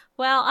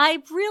 Well, I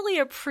really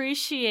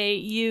appreciate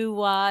you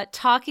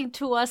talking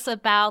to us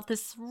about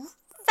this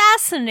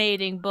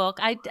fascinating book.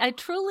 I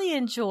truly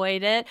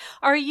enjoyed it.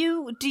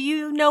 Do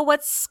you know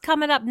what's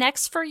coming up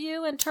next for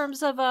you in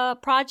terms of a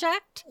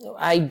project?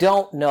 I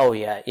don't know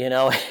yet.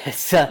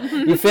 It's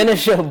you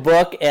finish a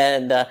book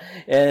and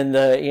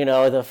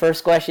the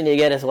first question you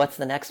get is, what's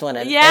the next one?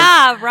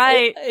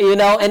 Right.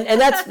 And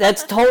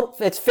that's total.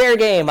 It's fair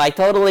game. I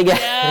totally get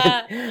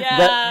it.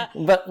 Yeah.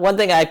 But one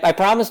thing I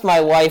promised my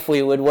wife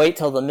we would wait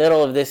till the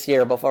middle of this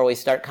year before we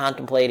start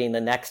contemplating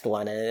the next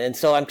one, and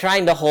so I'm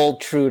trying to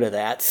hold true to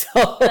that.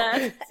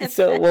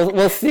 So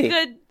we'll see.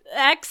 Good.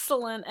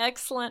 Excellent.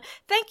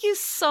 Thank you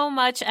so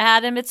much,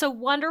 Adam. It's a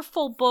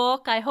wonderful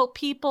book. I hope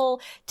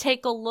people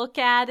take a look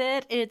at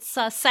it. It's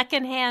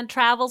Secondhand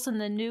Travels in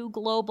the New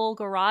Global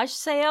Garage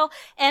Sale.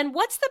 And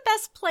what's the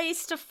best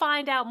place to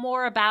find out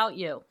more about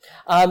you?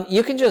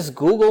 You can just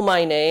Google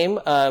my name.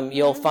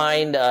 You'll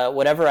find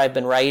whatever I've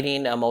been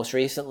writing most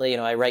recently.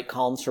 I write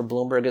columns for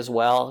Bloomberg as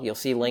well. You'll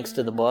see links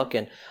to the book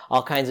and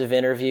all kinds of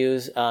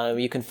interviews.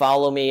 You can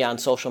follow me on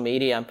social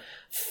media. I'm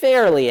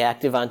fairly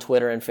active on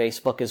Twitter and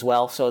Facebook as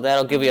well, so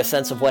that'll give you a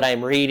sense of what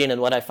I'm reading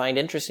and what I find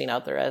interesting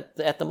out there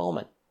at the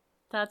moment.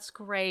 That's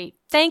great.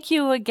 Thank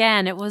you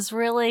again. It was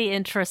really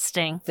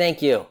interesting.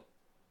 Thank you.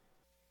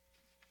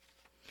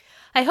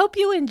 I hope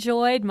you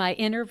enjoyed my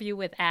interview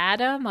with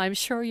Adam. I'm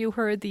sure you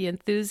heard the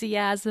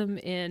enthusiasm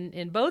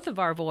in both of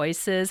our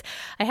voices.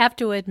 I have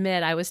to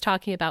admit, I was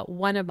talking about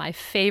one of my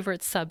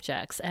favorite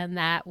subjects, and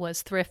that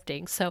was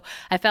thrifting. So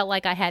I felt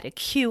like I had a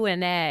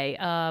Q&A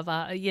of,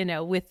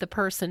 with the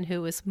person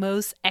who is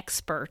most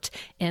expert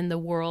in the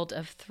world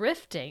of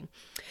thrifting.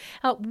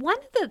 One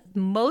of the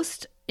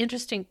most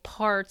interesting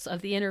parts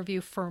of the interview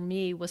for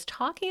me was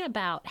talking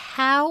about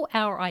how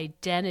our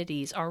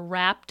identities are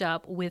wrapped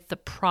up with the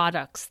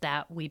products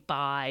that we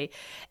buy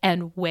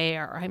and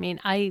wear. I mean,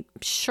 I'm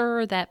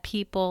sure that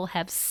people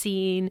have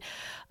seen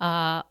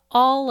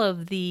all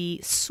of the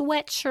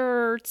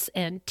sweatshirts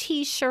and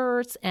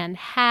t-shirts and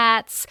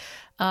hats.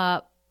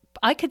 I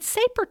could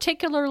say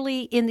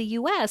particularly in the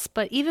U.S.,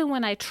 but even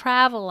when I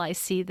travel, I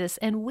see this,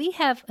 and we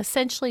have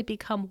essentially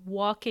become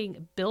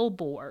walking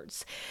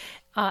billboards.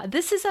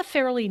 This is a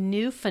fairly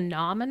new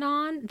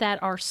phenomenon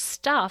that our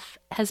stuff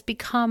has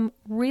become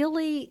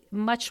really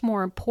much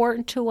more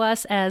important to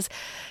us as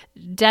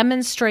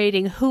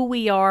demonstrating who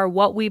we are,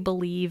 what we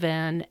believe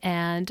in.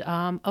 And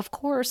of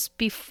course,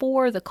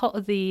 before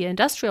the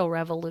Industrial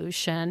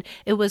Revolution,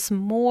 it was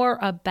more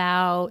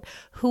about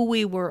who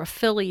we were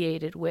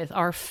affiliated with,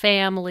 our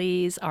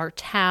families, our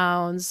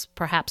towns,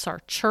 perhaps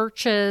our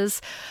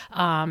churches,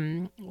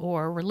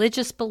 or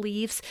religious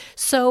beliefs.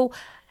 So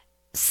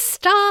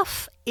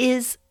stuff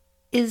is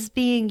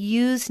being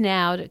used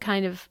now to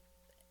kind of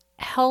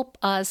help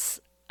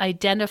us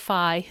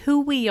identify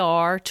who we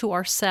are to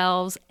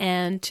ourselves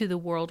and to the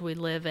world we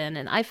live in.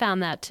 And I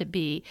found that to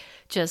be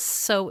just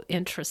so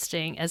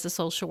interesting as a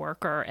social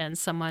worker and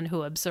someone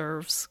who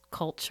observes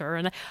culture.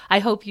 And I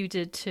hope you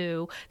did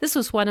too. This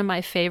was one of my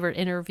favorite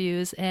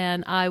interviews,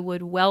 and I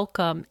would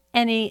welcome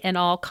any and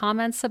all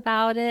comments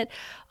about it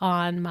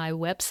on my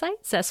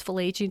website,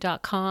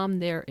 zestfulaging.com.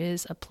 There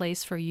is a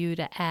place for you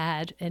to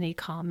add any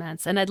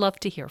comments, and I'd love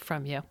to hear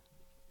from you.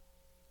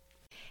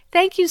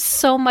 Thank you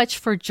so much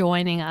for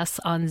joining us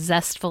on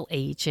Zestful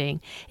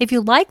Aging. If you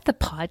like the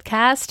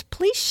podcast,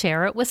 please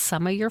share it with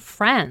some of your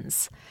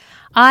friends.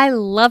 I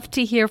love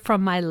to hear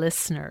from my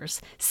listeners.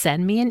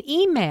 Send me an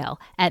email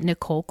at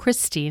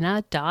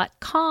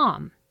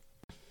NicoleChristina.com.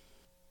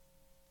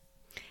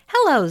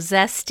 Hello,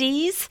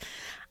 Zesties.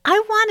 I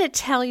want to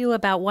tell you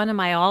about one of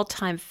my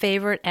all-time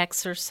favorite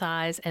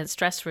exercise and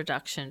stress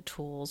reduction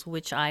tools,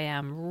 which I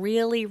am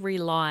really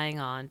relying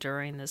on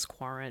during this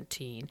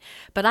quarantine.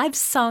 But I've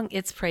sung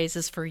its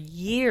praises for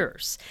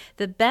years.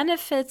 The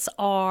benefits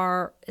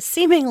are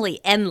seemingly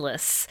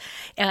endless.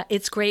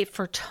 It's great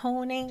for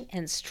toning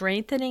and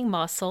strengthening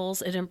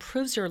muscles. It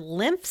improves your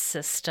lymph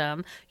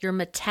system, your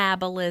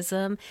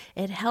metabolism.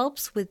 It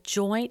helps with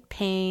joint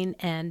pain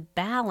and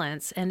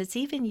balance. And it's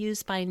even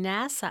used by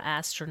NASA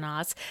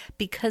astronauts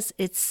because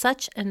it's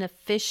such an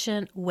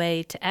efficient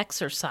way to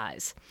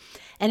exercise.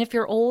 And if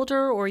you're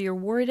older or you're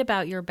worried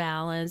about your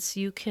balance,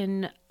 you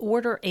can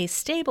order a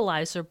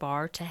stabilizer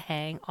bar to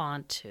hang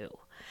on to.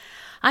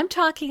 I'm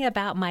talking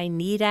about my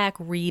Needak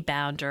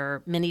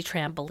Rebounder mini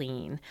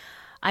trampoline.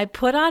 I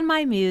put on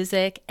my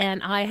music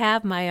and I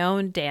have my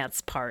own dance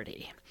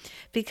party.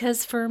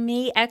 Because for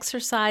me,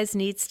 exercise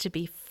needs to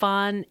be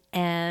fun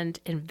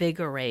and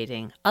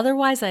invigorating.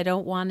 Otherwise, I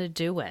don't want to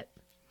do it.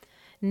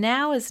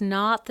 Now is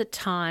not the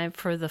time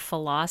for the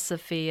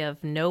philosophy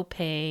of no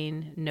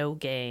pain, no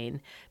gain,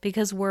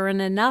 because we're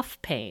in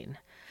enough pain.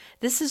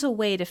 This is a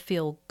way to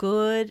feel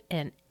good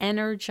and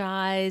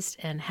energized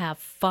and have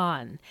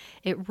fun.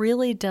 It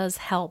really does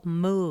help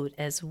mood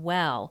as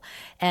well.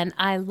 And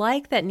I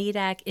like that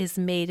Needak is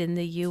made in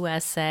the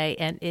USA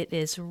and it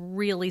is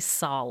really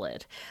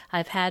solid.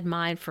 I've had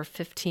mine for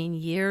 15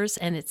 years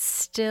and it's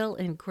still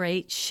in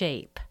great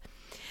shape.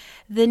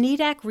 The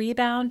Needak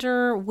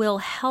Rebounder will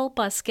help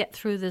us get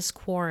through this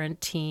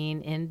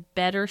quarantine in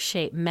better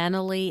shape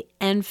mentally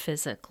and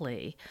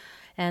physically.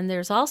 And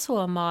there's also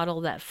a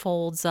model that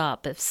folds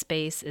up if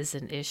space is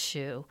an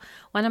issue.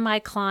 One of my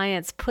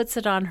clients puts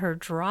it on her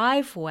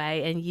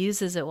driveway and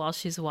uses it while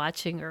she's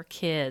watching her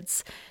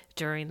kids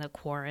during the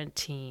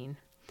quarantine.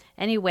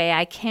 Anyway,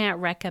 I can't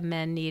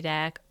recommend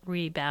Needak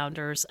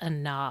Rebounders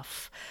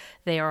enough.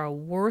 They are a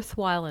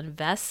worthwhile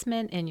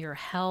investment in your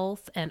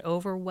health and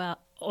overall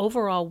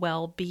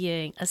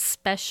well-being,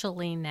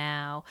 especially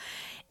now.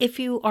 If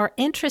you are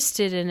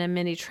interested in a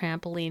mini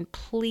trampoline,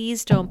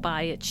 please don't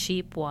buy a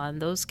cheap one.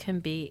 Those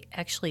can be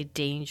actually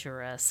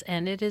dangerous,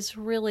 and it is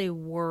really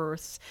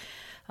worth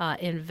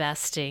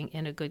investing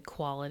in a good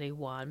quality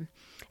one.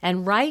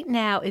 And right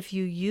now, if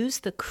you use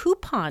the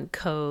coupon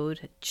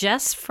code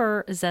just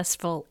for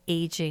Zestful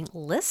Aging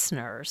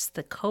listeners,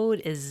 the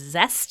code is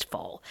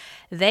ZESTFUL.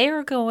 They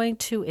are going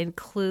to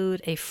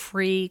include a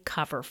free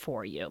cover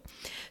for you.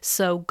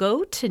 So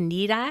go to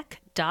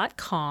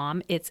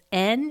Needak.com. It's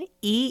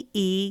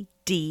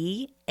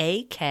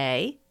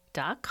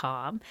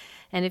NEEDAK.com.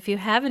 And if you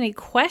have any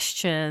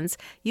questions,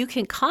 you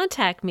can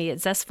contact me at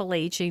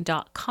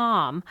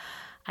zestfulaging.com.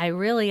 I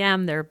really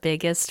am their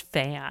biggest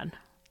fan.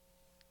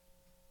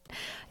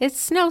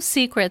 It's no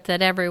secret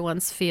that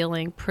everyone's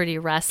feeling pretty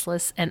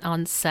restless and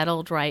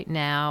unsettled right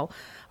now.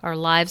 Our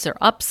lives are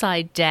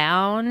upside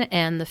down,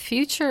 and the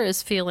future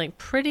is feeling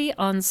pretty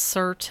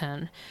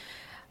uncertain.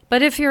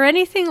 But if you're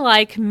anything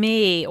like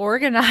me,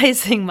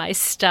 organizing my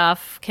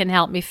stuff can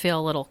help me feel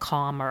a little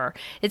calmer.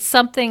 It's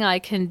something I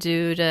can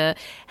do to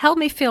help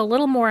me feel a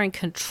little more in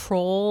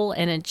control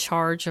and in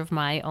charge of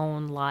my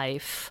own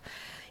life.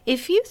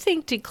 If you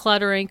think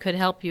decluttering could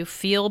help you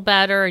feel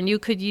better and you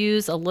could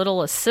use a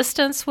little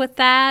assistance with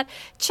that,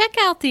 check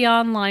out the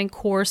online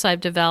course I've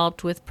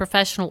developed with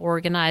professional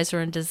organizer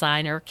and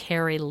designer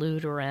Carrie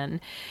Luderin.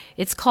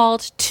 It's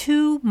called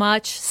Too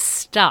Much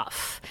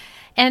Stuff.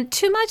 And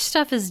Too Much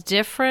Stuff is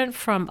different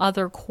from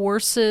other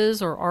courses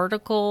or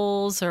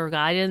articles or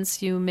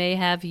guidance you may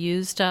have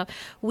used up.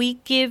 We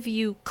give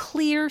you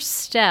clear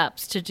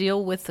steps to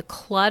deal with the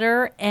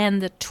clutter and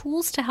the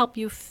tools to help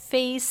you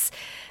face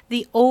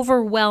the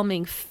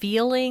overwhelming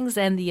feelings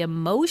and the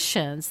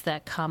emotions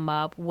that come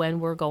up when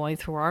we're going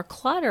through our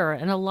clutter.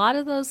 And a lot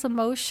of those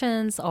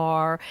emotions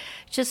are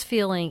just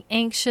feeling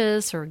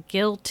anxious or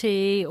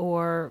guilty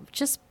or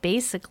just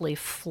basically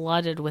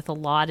flooded with a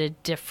lot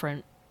of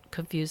different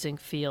confusing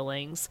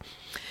feelings.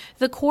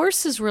 The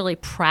course is really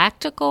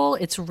practical.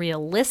 It's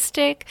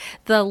realistic.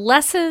 The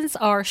lessons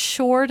are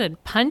short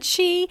and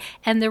punchy,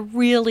 and they're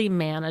really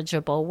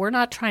manageable. We're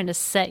not trying to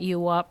set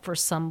you up for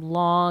some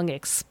long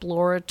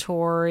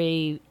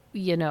exploratory,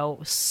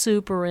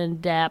 super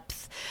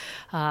in-depth,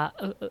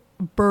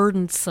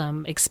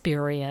 burdensome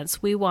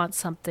experience. We want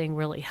something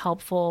really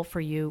helpful for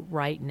you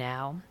right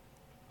now.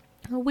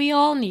 We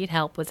all need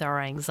help with our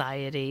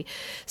anxiety.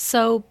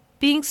 So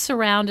being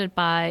surrounded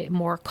by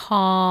more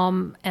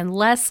calm and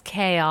less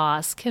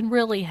chaos can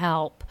really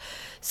help.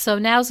 So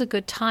now's a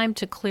good time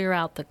to clear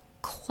out the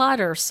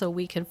clutter so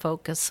we can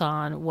focus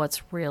on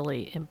what's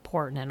really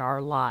important in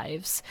our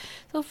lives.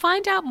 So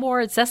find out more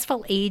at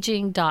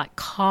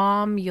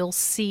zestfulaging.com. You'll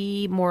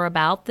see more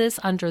about this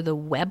under the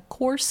web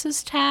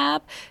courses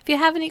tab. If you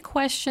have any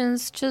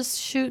questions, just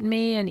shoot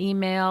me an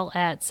email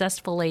at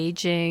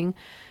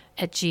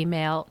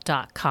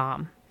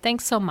zestfulaging@gmail.com.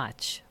 Thanks so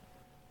much.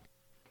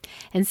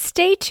 And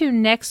stay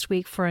tuned next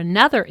week for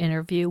another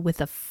interview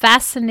with a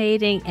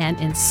fascinating and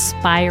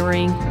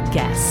inspiring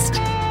guest.